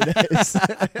 It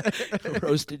is.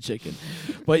 Roasted chicken.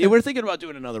 But yeah, we're thinking about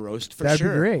doing another roast for That'd be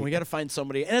sure. great. We got to find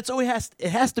somebody. And it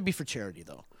has to be for charity,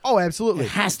 though. Oh, absolutely.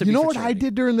 It has to You be know for what I charity.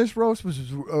 did during this roast was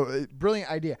a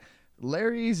brilliant idea.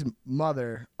 Larry's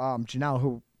mother, Janelle,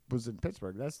 who was in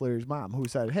Pittsburgh, that's Larry's mom, who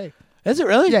said, hey, Is it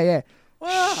really? yeah,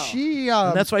 Wow. She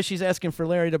And that's why she's asking for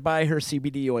Larry to buy her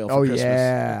CBD oil for Christmas.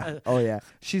 Yeah. Oh, yeah.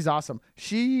 She's awesome.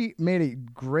 She made a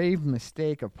grave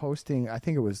mistake of posting, I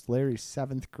think it was Larry's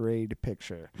 7th grade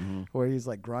picture, where he's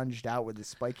like grunged out with his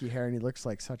spiky hair and he looks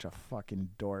like such a fucking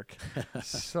dork.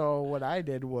 So what I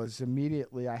did was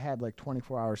immediately, I had like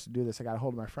 24 hours to do this. I got a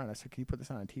hold of my friend. I said, can you put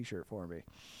this on a t-shirt for me?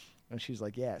 And she's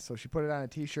like, yeah. So she put it on a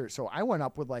t-shirt. So I went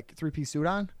up with like a 3-piece suit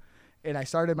on and I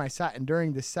started my set. And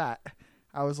during the set,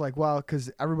 I was like, well, because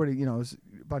everybody, you know, is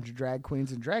a bunch of drag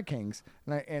queens and drag kings.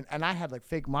 And I had like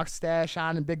fake mustache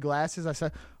on and big glasses. I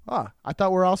said, oh, I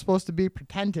thought we were all supposed to be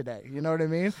pretend today. You know what I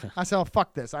mean? I said, oh,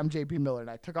 fuck this. I'm JP Miller. And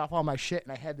I took off all my shit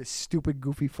and I had this stupid,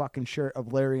 goofy fucking shirt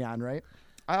of Larry on, right?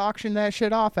 I auctioned that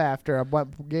shit off after. I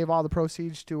gave all the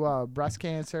proceeds to breast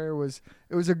cancer.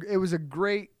 It was a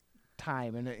great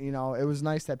time. And, you know, it was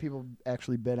nice that people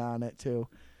actually bid on it too.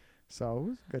 So it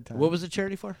was a good time. What was the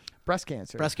charity for? Breast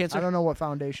cancer. Breast cancer? I don't know what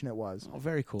foundation it was. Oh,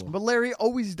 very cool. But Larry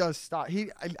always does stuff.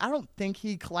 I don't think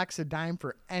he collects a dime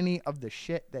for any of the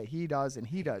shit that he does, and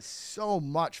he does so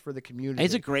much for the community.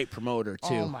 He's a great promoter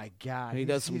too. Oh my god, He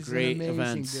does some he's great an amazing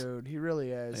events. dude. He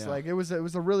really is. Yeah. Like it was a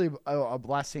really a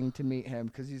blessing to meet him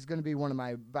because he's going to be one of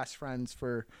my best friends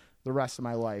for the rest of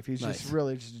my life. He's Nice. just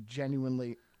really just a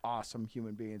genuinely awesome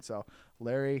human being. So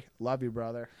Larry, love you,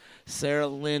 brother. Sarah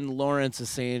Lynn Lawrence is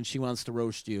saying she wants to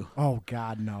roast you. Oh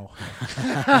God, no.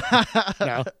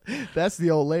 No. That's the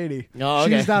old lady. Oh,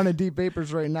 okay. She's down in Deep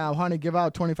Vapors right now. Honey, give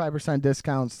out 25%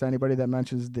 discounts to anybody that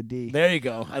mentions the D. There you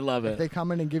go. I love If it. they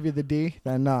come in and give you the D,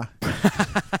 then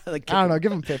Like, I don't know, give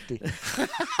them 50.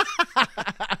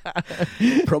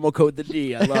 promo code the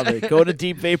D. I love it. Go to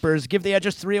Deep Vapors. Give the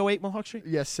address 308 Mohawk Street.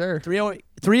 Yes, sir.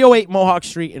 308 Mohawk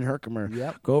Street in Herkimer.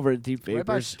 Yep. Go over to Deep Right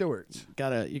by Vapors. Stewart's.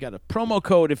 You got a promo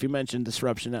code if you mention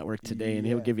Disruption Network today, and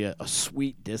he'll Yeah. give you a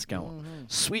sweet discount.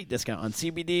 Sweet discount on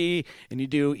CBD, and you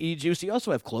do e-juice. You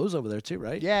also have clothes over there too,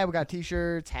 right? Yeah, we got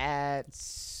T-shirts,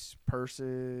 hats,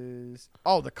 purses.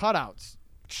 Oh, the cutouts.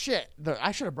 Shit,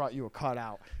 I should have brought you a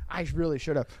cutout. I really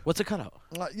should have. What's a cutout?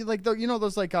 Like you know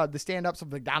those like the stand-ups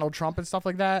of like Donald Trump and stuff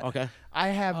like that. Okay. I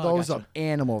have Oh, those gotcha. of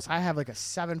animals. I have like a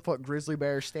 7-foot grizzly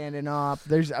bear standing up.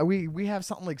 There's we have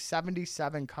something like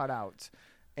 77 cutouts.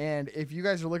 And if you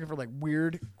guys are looking for like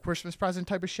weird Christmas present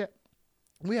type of shit,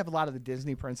 we have a lot of the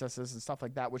Disney princesses and stuff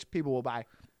like that, which people will buy.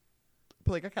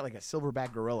 But like I got like a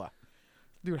silverback gorilla,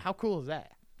 dude. How cool is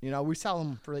that? You know, we sell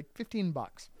them for like $15.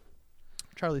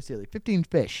 Charlie Seeley, 15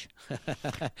 fish.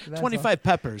 25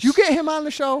 peppers. You get him on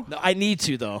the show? No, I need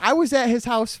to though. I was at his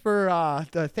house for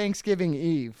the Thanksgiving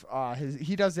Eve.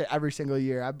 He does it every single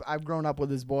year. I've grown up with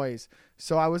his boys,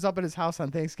 so I was up at his house on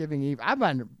Thanksgiving Eve. I've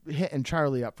been hitting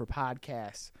Charlie up for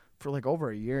podcasts for like over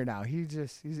a year now.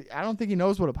 I don't think he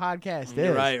knows what a podcast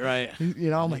is. Right. You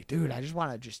know, I'm like, dude, I just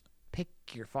want to just pick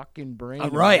your fucking brain.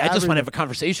 Right. I about just want to have everything. a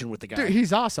conversation with the guy. Dude,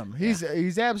 he's awesome.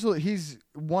 He's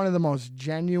one of the most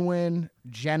genuine,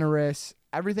 generous.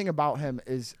 Everything about him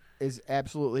is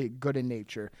absolutely good in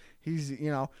nature. He's,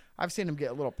 you know, I've seen him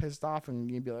get a little pissed off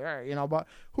and you'd be like, all right, you know, but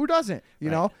who doesn't, you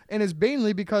know? And it's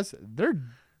mainly because they're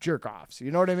jerk offs.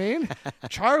 You know what I mean?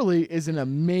 Charlie is an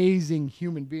amazing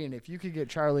human being. If you could get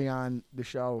Charlie on the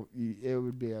show, it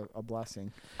would be a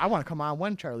blessing. I want to come on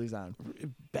when Charlie's on.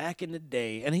 Back in the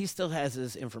day, and he still has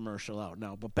his infomercial out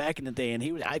now, but back in the day,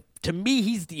 and to me,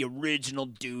 he's the original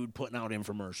dude putting out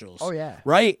infomercials. Oh, yeah.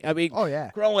 Right? I mean, Oh,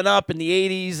 yeah. growing up in the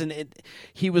 80s, and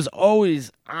he was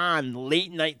always on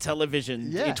late night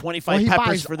television. Yeah. 25 Well, he peppers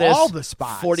buys for this, all the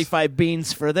spots. 45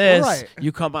 beans for this. Right.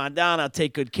 You come on down, I'll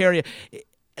take good care of you.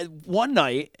 And one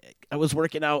night, I was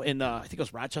working out in, I think it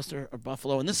was Rochester or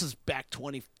Buffalo, and this is back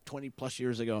 20 plus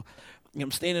years ago.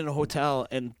 I'm staying in a hotel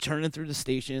and turning through the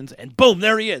stations, and boom,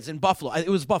 there he is in Buffalo. It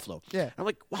was Buffalo. Yeah. I'm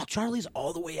like, wow, Charlie's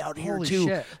all the way out here, Holy too.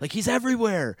 shit. Like, he's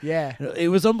everywhere. Yeah. It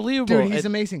was unbelievable. Dude, he's And-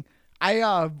 amazing.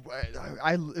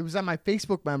 It was on my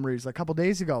Facebook memories a couple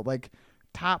days ago. Like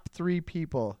top 3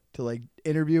 people to like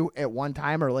interview at one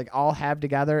time, or like all have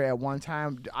together at one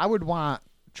time. I would want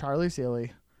Charlie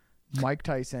Seeley, Mike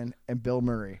Tyson, and Bill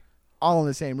Murray all in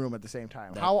the same room at the same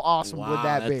time. How awesome would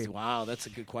that be? Wow, that's a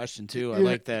good question, too. I You-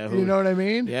 like that. You know what I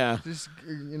mean? Yeah. Just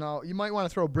you know, you might want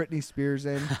to throw Britney Spears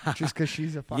in just because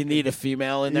she's a fucking. You need a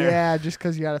female in there. Yeah, just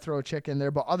because you got to throw a chick in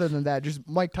there. But other than that, just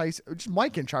Mike Tyson, just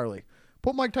Mike and Charlie.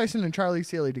 Put Mike Tyson and Charlie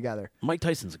Seeley together. Mike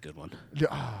Tyson's a good one.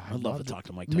 Oh, I'd love to talk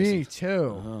to Mike Tyson. Me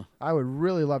too. I would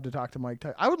really love to talk to Mike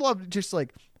Tyson. I would love to just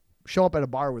like show up at a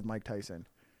bar with Mike Tyson.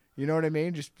 You know what I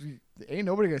mean? Just ain't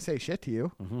nobody gonna say shit to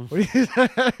you. What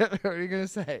are you gonna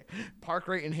say? Park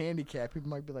rate and handicap. People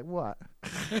might be like, "What?"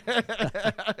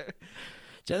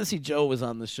 Genesee Joe was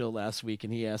on the show last week,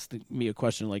 and he asked me a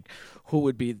question like, who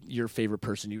would be your favorite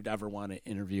person you'd ever want to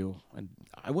interview? And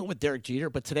I went with Derek Jeter,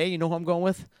 but today, you know who I'm going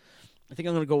with? I think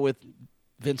I'm going to go with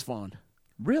Vince Vaughn.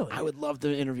 Really? I would love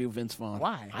to interview Vince Vaughn.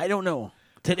 Why? I don't know.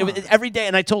 Every day,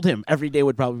 and I told him every day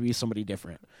would probably be somebody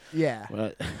different. Yeah.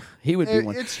 But he would be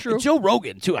one. It's true. Joe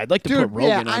Rogan, too. I'd like to Dude, put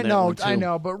Rogan on I that know, one, too. I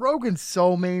know, but Rogan's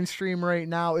so mainstream right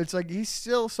now. It's like he's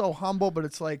still so humble, but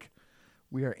it's like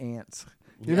we are ants.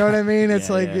 You know what I mean? It's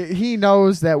he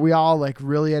knows that we all like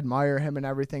really admire him and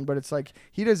everything, but it's like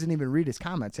he doesn't even read his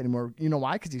comments anymore. You know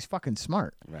why? Because he's fucking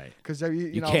smart. Right. Because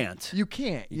You know, can't. You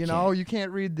can't. You know, you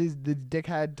can't read the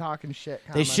dickhead talking shit.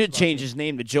 They comments should about change him. his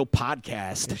name to Joe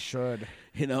Podcast. They should.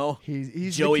 You know,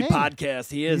 He's Joey the king.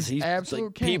 Podcast. He is. He's absolute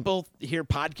like, king. People hear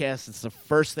podcasts. It's the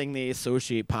first thing they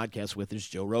associate podcasts with is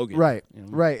Joe Rogan. Right, you know?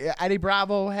 right. Eddie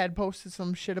Bravo had posted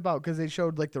some shit about because they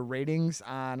showed like the ratings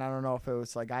on I don't know if it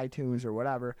was like iTunes or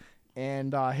whatever,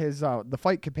 and his the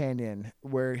Fight Companion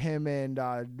where him and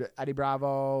Eddie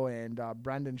Bravo and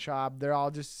Brendan Schaub they're all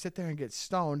just sit there and get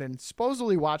stoned and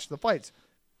supposedly watch the fights.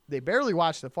 They barely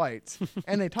watch the fights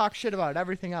and they talk shit about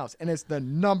everything else, and it's the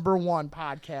 #1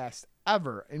 podcast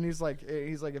ever. And he's like,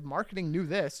 if marketing knew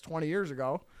this 20 years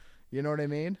ago, you know what I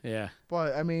mean? Yeah.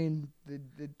 But I mean,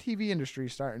 the TV industry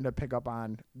is starting to pick up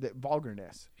on the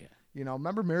vulgarness. Yeah. You know,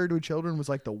 remember Married with Children was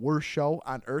like the worst show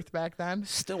on earth back then?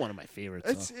 Still one of my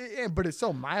favorites. But it's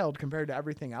so mild compared to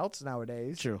everything else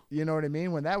nowadays. True. You know what I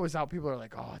mean? When that was out, people are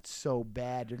like, oh, it's so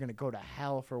bad. You're going to go to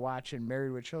hell for watching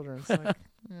Married with Children. It's like,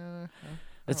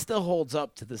 It still holds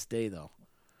up to this day, though.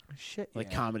 Shit. Like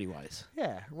yeah. comedy-wise.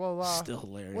 Yeah. Well, Still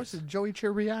hilarious. What's it? Joey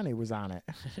Tribbiani was on it.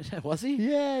 Was he?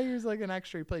 Yeah, he was like an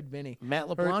extra. He played Vinny. Matt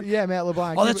LeBlanc? Yeah, Matt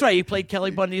LeBlanc. Oh, that's right. He played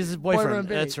Kelly Bundy's boyfriend.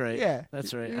 Vinny. That's right. Yeah,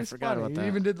 That's right. He I was forgot funny. about that. He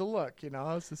even did the look. You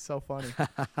know, this is so funny.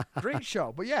 Great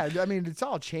show, but yeah, I mean, it's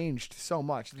all changed so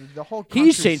much. The whole He's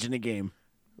country's- changing the game.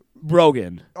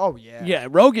 Rogan. Oh yeah. Yeah,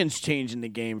 Rogan's changing the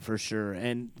game for sure.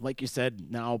 And like you said,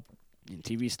 now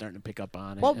TV's starting to pick up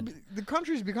on it. Well, and- the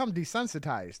country's become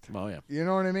desensitized. oh, yeah. You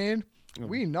know what I mean?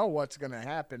 We know what's going to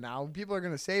happen now. People are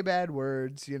going to say bad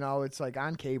words. You know, it's like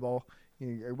on cable.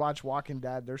 You watch Walking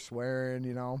Dead, they're swearing,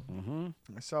 you know. Mm-hmm.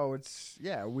 So it's,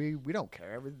 we don't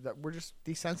care. We're just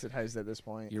desensitized at this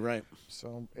point. You're right.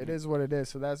 So it is what it is.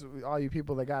 So that's all you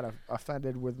people that got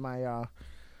offended with my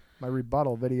my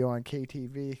rebuttal video on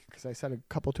KTV because I said a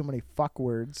couple too many fuck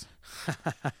words.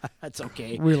 That's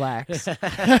okay. Relax.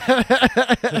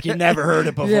 Like you never heard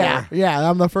it before. Yeah,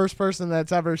 I'm the first person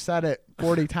that's ever said it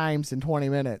 40 times in 20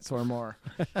 minutes or more.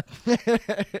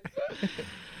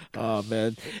 Oh,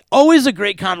 man. Always a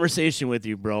great conversation with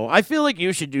you, bro. I feel like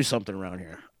you should do something around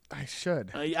here. I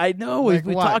should. I know. Like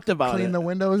we what? talked about Clean it. the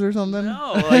windows or something?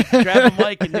 No, like grab a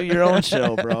mic and do your own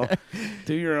show, bro.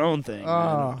 Do your own thing.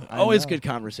 Oh, man. I Always know. good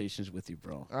conversations with you,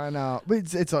 bro. I know.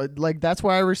 But it's like, that's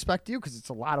why I respect you because it's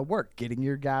a lot of work. Getting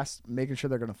your guests, making sure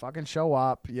they're going to fucking show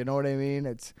up. You know what I mean?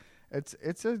 It's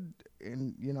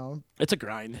you know, It's a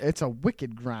grind. it's a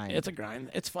wicked grind. It's a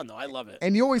grind. It's fun, though. I love it.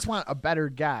 And you always want a better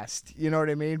guest. You know what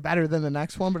I mean? Better than the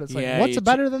next one. But it's like, Yeah, what's you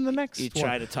better than the next You one?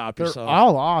 try to top They're yourself.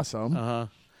 all awesome. Uh-huh.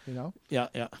 You know? Yeah,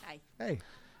 yeah. Hey.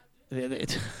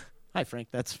 Hi, Frank.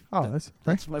 That's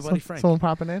That's my buddy Frank. Someone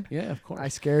popping in? Yeah, of course. I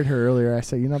scared her earlier. I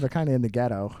said, you know, they're kind of in the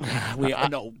ghetto. we are.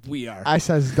 No, we are. I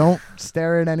says, don't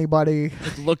stare at anybody.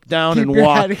 Look down Keep and your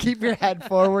walk. keep your head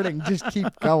forward and just keep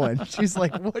going. She's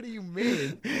like, what do you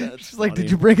mean? That's She's like, funny.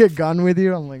 did you bring a gun with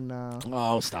you? I'm like, no.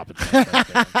 Oh, stop it.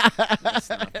 That's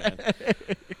not bad.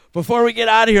 Before we get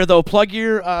out of here, though, plug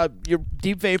your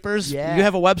Deep Vapors. Yeah. You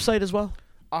have a website as well?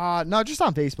 No, just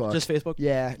on Facebook. Just Facebook?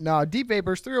 Yeah. No, Deep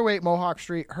Vapors, 308 Mohawk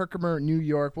Street, Herkimer, New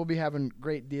York. We'll be having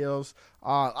great deals.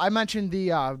 I mentioned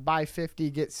the buy 50,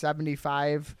 get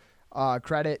 75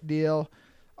 credit deal.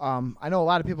 I know a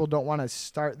lot of people don't want to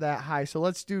start that high, so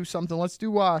let's do something. Let's do,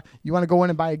 you want to go in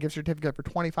and buy a gift certificate for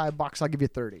 $25, I'll give you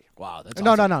 30. Wow, that's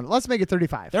No, awesome. no. Let's make it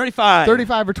 35. 35.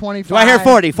 35 or 25. Do I hear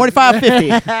 40? 45,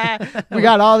 50. We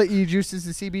got all the E-juices,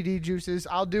 the CBD juices.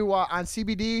 I'll do on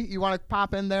CBD, you want to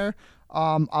pop in there?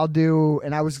 I'll do,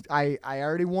 and I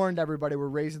already warned everybody we're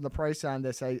raising the price on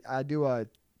this. I do a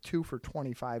 2 for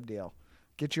 $25 deal.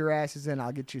 Get your asses in.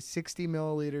 I'll get you 60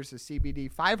 milliliters of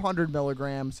CBD, 500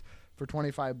 milligrams for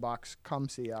 $25. Come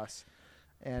see us.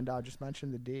 And I'll just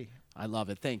mention the D. I love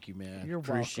it. Thank you, man. You're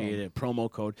Appreciate welcome. it. Promo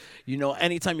code. You know,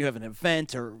 anytime you have an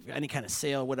event or any kind of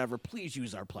sale, whatever, please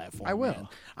use our platform. I will. Man.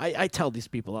 I tell these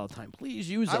people all the time, please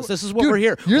use I us. will. This is what Dude, we're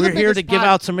here. you're the We're here to biggest give pod-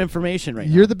 out some information right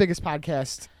You're now. the biggest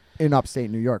podcast in upstate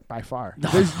New York by far.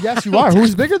 Yes, you are.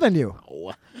 Who's bigger than you?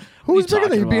 Oh, Who's What are you bigger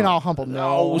than you? talking Being about? all humble.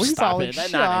 No, he's stop all it.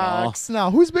 like, Not at all. shucks.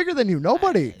 No, who's bigger than you?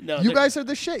 Nobody. No, you the- guys are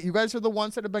the shit. You guys are the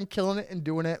ones that have been killing it and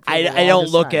doing it. For I the don't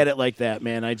longest look time. at it like that,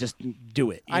 man. I just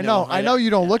do it. I know you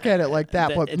don't look at it like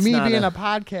that, but It's me not being a- a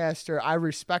podcaster, I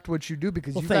respect what you do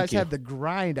because Well, you thank guys you. have the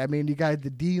grind. I mean, you got the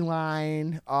D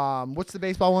line. What's the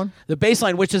baseball one? The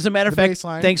baseline, which as a matter of The fact,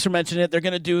 baseline. thanks for mentioning it. They're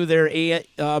going to do their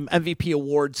MVP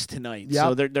awards tonight,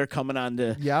 so Yep. they're coming on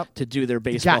to Yep. to do their You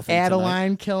baseball got thing tonight.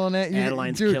 Adeline killing it.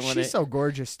 Adeline's Dude, killing she's it. so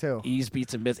gorgeous too. Ease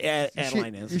beats and bits.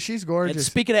 Adeline is. She's And gorgeous.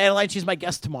 speaking of Adeline, she's my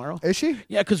guest tomorrow. Is she?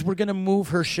 Yeah, because we're going to move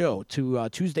her show to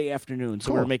Tuesday afternoon,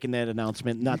 so we're Cool. making that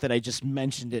announcement. Not that I just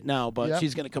mentioned it now, but Yep.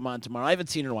 she's going to come on tomorrow. I haven't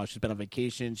seen her in a while. She's been on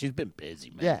vacation. She's been busy,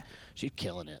 man. Yeah. She's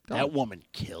killing it. That woman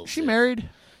kills She it. married?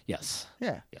 Yes.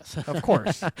 Yeah. Yes. Of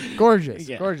course. Gorgeous.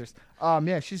 Yeah. Gorgeous.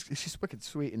 Yeah, she's wicked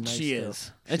sweet and nice. She too.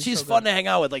 is. And she's so fun good. to hang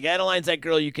out with. Like, Adeline's that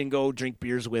girl you can go drink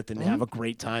beers with and have a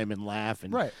great time and laugh.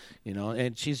 And, Right. You know,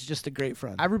 and she's just a great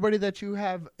friend. Everybody that you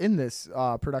have in this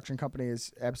production company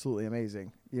is absolutely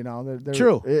amazing. You know, they're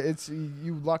True. It's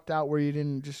you lucked out where you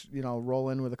didn't just roll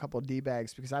in with a couple of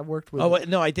D-bags because I worked with. Oh, wait,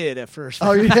 no, I did at first.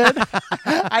 Oh, you did?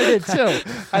 I did too.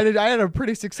 I did. I had a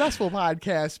pretty successful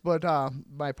podcast, but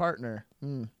my partner.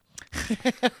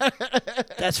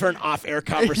 That's for an off-air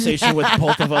conversation with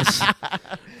both of us.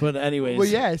 But anyways. Well,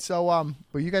 yeah. So,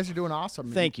 but you guys are doing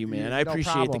awesome. Thank you, man. I No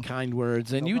appreciate problem. the kind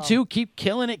words. And No you problem. too, keep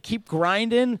killing it, keep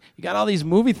grinding. You got all these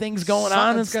movie things going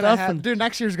on and Something's gonna stuff. happen. And Dude,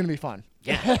 next year's gonna be fun.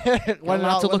 yeah. when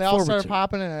lot to look they all forward start to.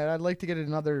 popping, and I'd like to get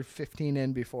another 15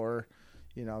 in before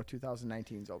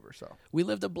 2019's over. So We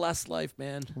lived a blessed life,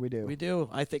 man. We do. We do.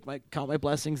 I count my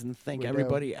blessings and thank We do.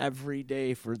 everybody every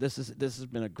day for this has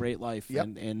been a great life Yep.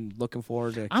 and looking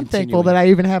forward to I'm continuing. thankful that I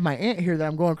even have my aunt here that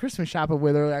I'm going Christmas shopping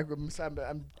with her.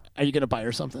 Are you going to buy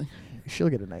her something? She'll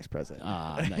get a nice present.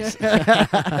 Ah, nice.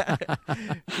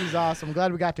 She's awesome. I'm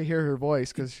glad we got to hear her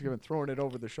voice because she's been throwing it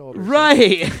over the shoulder.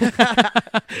 Right.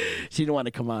 She didn't want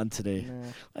to come on today.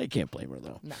 I can't blame her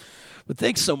though. But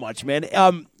thanks so much, man.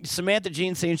 Samantha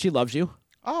Jean saying she loves you.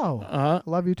 Oh,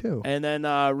 love you too. And then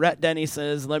Rhett Denny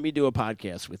says, let me do a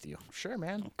podcast with you. Sure,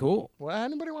 man. Cool. Well,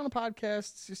 anybody want a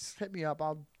podcast? Just hit me up.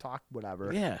 I'll talk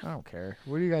whatever. Yeah. I don't care.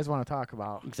 What do you guys want to talk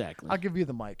about? Exactly. I'll give you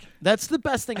the mic. That's the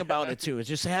best thing about it, too, is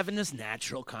just having this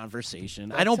natural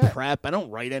conversation. I That's don't it. prep. I don't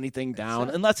write anything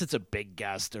down unless it's a big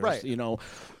guest or, Right.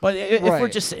 But if we're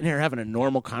Right. just sitting here having a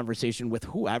normal conversation with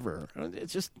whoever,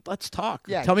 it's just, let's talk.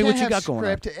 Yeah. Tell me what can't you have got going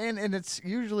on. script, and it's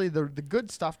usually the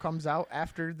good stuff comes out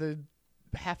after the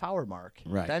half-hour mark.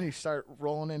 Right. Then you start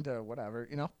rolling into whatever.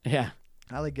 Yeah.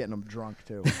 I like getting them drunk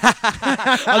too.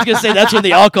 I was going to say, that's when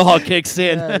the alcohol kicks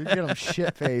in. Yeah, you get them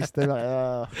shit-faced. They're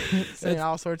like, saying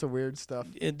all sorts of weird stuff.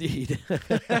 Indeed.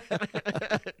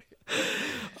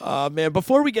 Man,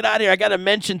 before we get out of here, I got to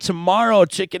mention tomorrow,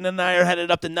 Chicken and I are headed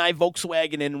up to Nye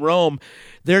Volkswagen in Rome.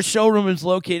 Their showroom is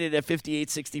located at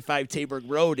 5865 Taberg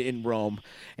Road in Rome.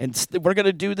 And we're going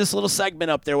to do this little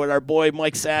segment up there with our boy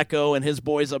Mike Sacco and his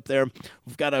boys up there.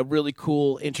 We've got a really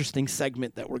cool, interesting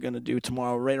segment that we're going to do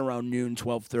tomorrow right around noon,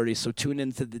 12:30. So tune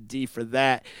into the D for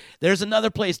that. There's another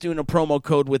place doing a promo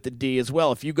code with the D as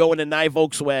well. If you go into Nye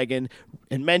Volkswagen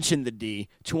and mention the D,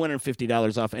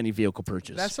 $250 off any vehicle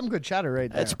purchase. That's some good cheddar right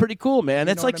there. That's pretty cool, man.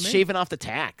 You It's know like what I mean? shaving off the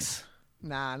tax.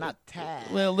 Nah, not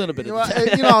tax. Well, a little bit of Well, the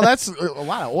tax. that's a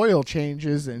lot of oil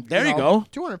changes and There you go.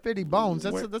 250 bones.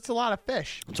 That's a lot of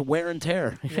fish. It's a wear and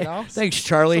tear. You know? Thanks,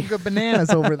 Charlie. Some good bananas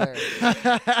over there.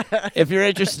 If you're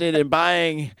interested in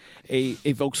buying a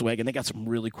Volkswagen, they got some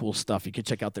really cool stuff. You can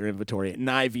check out their inventory at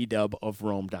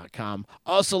NyeVDubofRome.com.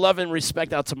 Also, love and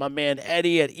respect out to my man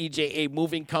Eddie at EJA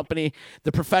Moving Company,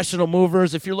 the professional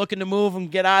movers. If you're looking to move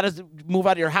and move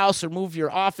out of your house or move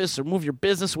your office or move your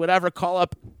business, whatever, call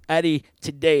up Eddie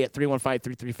today at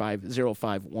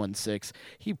 315-335-0516.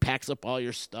 He packs up all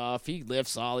your stuff. He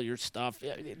lifts all your stuff.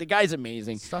 Yeah, the guy's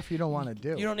amazing. Stuff you don't want to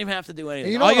do. You don't even have to do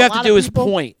anything. you know all what you a have to lot do of is people-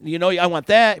 point. I want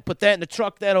that. Put that in the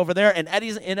truck, that over there. And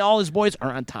Eddie's and all his boys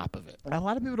are on top of it. A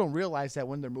lot of people don't realize that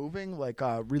when they're moving, like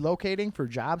relocating for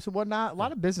jobs and whatnot, a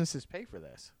lot of businesses pay for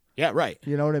this. Yeah, right.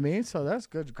 You know what I mean? So that's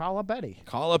good. Call up Eddie.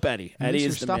 Call up Eddie. At Eddie least your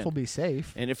is the stuff man. will be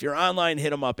safe. And if you're online, hit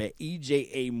them up at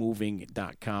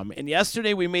ejamoving.com. And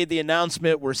yesterday we made the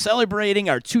announcement we're celebrating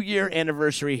our 2-year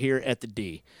anniversary here at the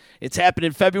D. It's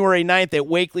happening February 9th at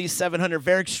Wakely, 700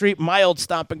 Varick Street, my old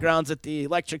stomping grounds at the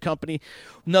electric company.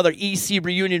 Another EC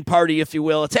reunion party, if you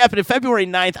will. It's happening February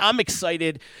 9th. I'm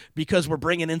excited because we're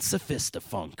bringing in Sophista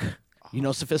Funk. You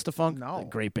know Sophistafunk? No.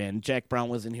 Great band. Jack Brown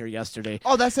was in here yesterday.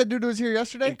 Oh, that's that dude who was here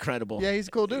yesterday? Incredible. Yeah, he's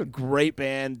a cool dude. Great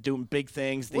band, doing big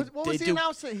things. What was the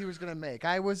announcement he was going to make?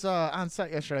 I was on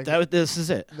set yesterday. This is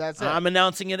it. That's it. I'm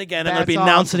announcing it again. I'm going to be That's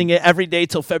announcing it every day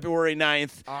till February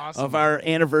 9th Awesome. of our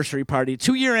anniversary party.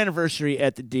 2-year anniversary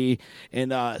at the D.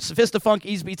 And Sophistafunk,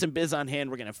 Ease Beats, and Biz on hand.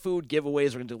 We're going to have food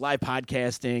giveaways. We're going to do live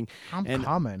podcasting. I'm and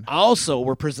coming. Also,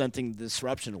 we're presenting the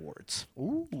Disruption Awards.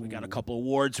 Ooh. We got a couple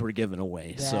awards we're giving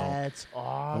away. That's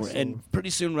awesome. And pretty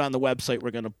soon on the website,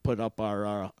 we're going to put up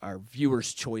our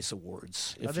Viewers' Choice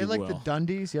Awards. If Are they you like will. the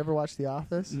Dundies? You ever watch The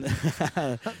Office?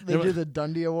 They do the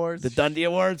Dundee Awards. The Dundee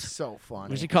Awards? So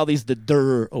funny. We should call these the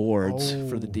Durr Awards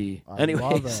for the D. I Anyways,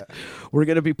 love it. we're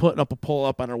going to be putting up a poll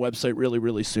up on our website really,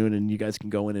 really soon, and you guys can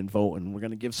go in and vote, and we're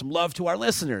going to give some love to our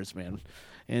listeners, man,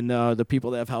 and the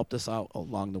people that have helped us out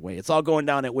along the way. It's all going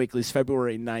down at Wakely's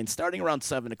February 9th, starting around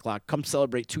 7 o'clock. Come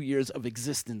celebrate 2 years of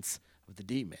existence of the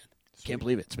D, man. Can't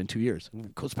believe it. It's been 2 years.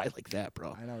 It goes by like that,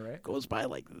 bro. I know, right? Goes by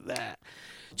like that.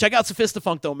 Check out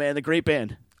Sophistafunk, though, man. The great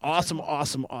band. Awesome,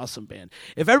 awesome, awesome band.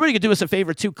 If everybody could do us a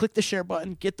favor, too, click the share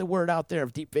button, get the word out there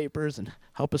of Deep Vapors, and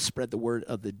help us spread the word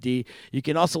of the D. You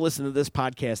can also listen to this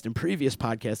podcast and previous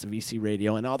podcasts of EC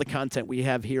Radio and all the content we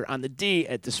have here on the D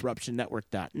at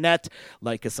DisruptionNetwork.net.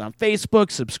 Like us on Facebook,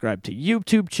 subscribe to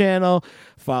YouTube channel,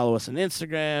 follow us on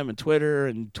Instagram and Twitter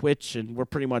and Twitch, and we're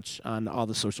pretty much on all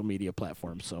the social media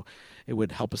platforms, so it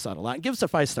would help us out a lot. And give us a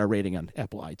 5-star rating on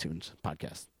Apple iTunes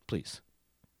podcast, please.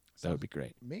 That would be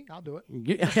great. Me? I'll do it.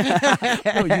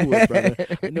 I know you would, brother.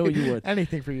 I know you would.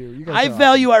 Anything for you. You guys I are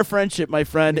value our friendship, my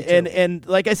friend. Me too. And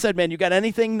like I said, man, you got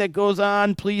anything that goes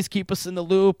on, please keep us in the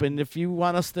loop. And if you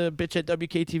want us to bitch at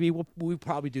WKTV, we'll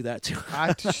probably do that too.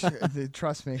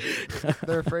 Trust me.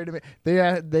 They're afraid of me.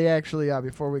 They actually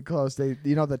before we close,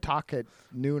 the talk at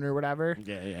noon or whatever.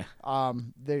 Yeah.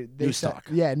 They News said, talk.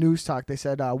 Yeah, news talk. They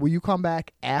said, will you come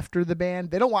back after the band?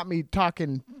 They don't want me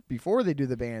talking before they do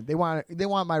the band. They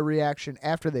want my reaction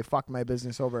after they fuck my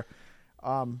business over.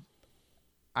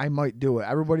 I might do it.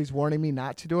 Everybody's warning me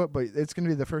not to do it, but it's going to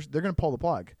be the first. They're going to pull the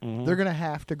plug. Mm-hmm. They're going to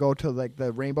have to go to like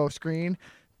the rainbow screen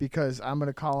because I'm going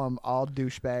to call them all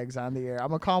douchebags on the air. I'm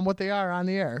going to call them what they are on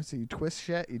the air. So you twist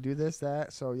shit, you do this,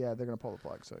 that. So yeah, they're going to pull the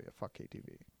plug. So yeah, fuck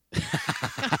KTV.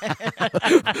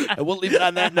 And we'll leave it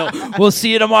on that note. We'll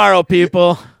see you tomorrow,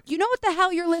 people. You know what the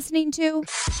hell you're listening to?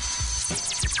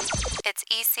 It's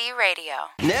EC Radio.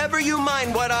 Never you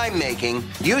mind what I'm making.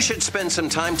 You should spend some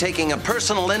time taking a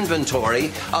personal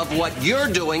inventory of what you're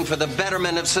doing for the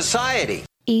betterment of society.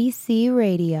 EC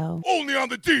Radio. Only on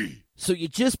the D. So you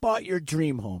just bought your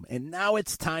dream home, and now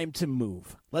it's time to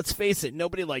move. Let's face it,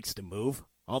 nobody likes to move.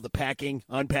 All the packing,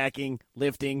 unpacking,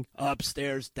 lifting,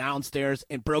 upstairs, downstairs,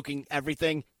 and broking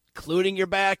everything, including your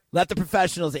back. Let the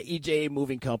professionals at EJA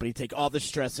Moving Company take all the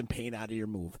stress and pain out of your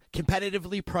move.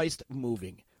 Competitively priced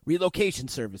moving, relocation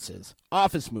services,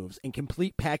 office moves, and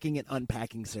complete packing and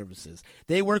unpacking services.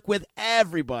 They work with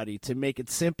everybody to make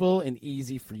it simple and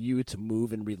easy for you to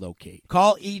move and relocate.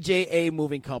 Call EJA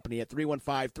Moving Company at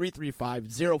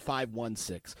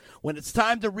 315-335-0516. When it's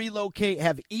time to relocate,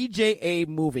 have EJA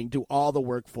Moving do all the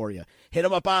work for you. Hit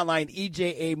them up online,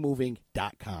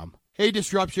 ejamoving.com. Hey,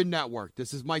 Disruption Network.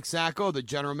 This is Mike Sacco, the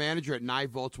general manager at Nye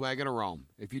Volkswagen of Rome.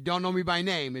 If you don't know me by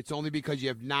name, it's only because you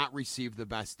have not received the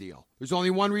best deal. There's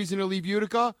only one reason to leave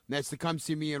Utica, and that's to come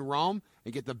see me in Rome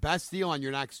and get the best deal on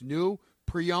your next new,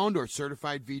 pre-owned, or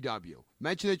certified VW.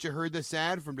 Mention that you heard this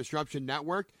ad from Disruption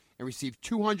Network and receive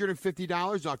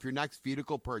 $250 off your next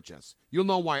vehicle purchase. You'll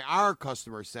know why our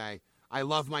customers say, I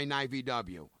love my Nye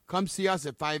VW. Come see us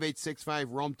at 5865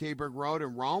 Rome Taberg Road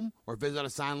in Rome or visit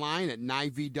us online at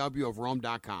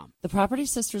nyvwofrome.com. The Property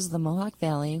Sisters of the Mohawk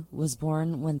Valley was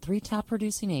born when 3 top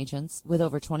producing agents with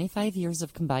over 25 years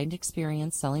of combined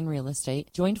experience selling real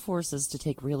estate joined forces to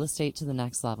take real estate to the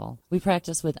next level. We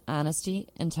practice with honesty,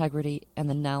 integrity, and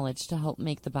the knowledge to help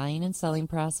make the buying and selling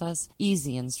process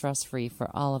easy and stress-free for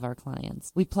all of our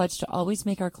clients. We pledge to always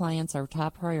make our clients our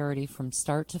top priority from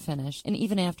start to finish and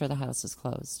even after the house is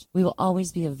closed. We will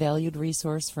always be a valued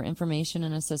resource for information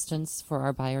and assistance for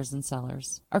our buyers and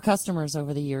sellers. Our customers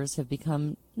over the years have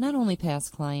become not only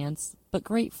past clients, but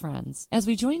great friends. As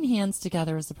we join hands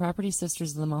together as the Property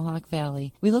Sisters of the Mohawk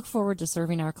Valley, we look forward to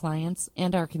serving our clients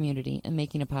and our community and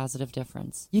making a positive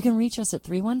difference. You can reach us at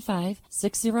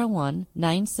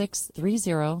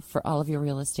 315-601-9630 for all of your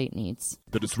real estate needs.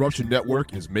 The Disruption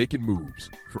Network is making moves.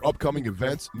 For upcoming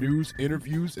events, news,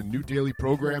 interviews, and new daily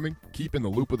programming, keep in the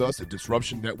loop with us at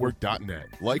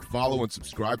DisruptionNetwork.net. Like, follow, and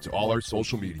subscribe to all our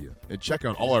social media. And check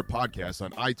out all our podcasts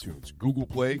on iTunes, Google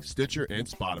Play, Stitcher, and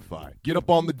Spotify. Get up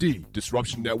on the D,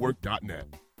 DisruptionNetwork.net.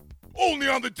 Only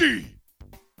on the D.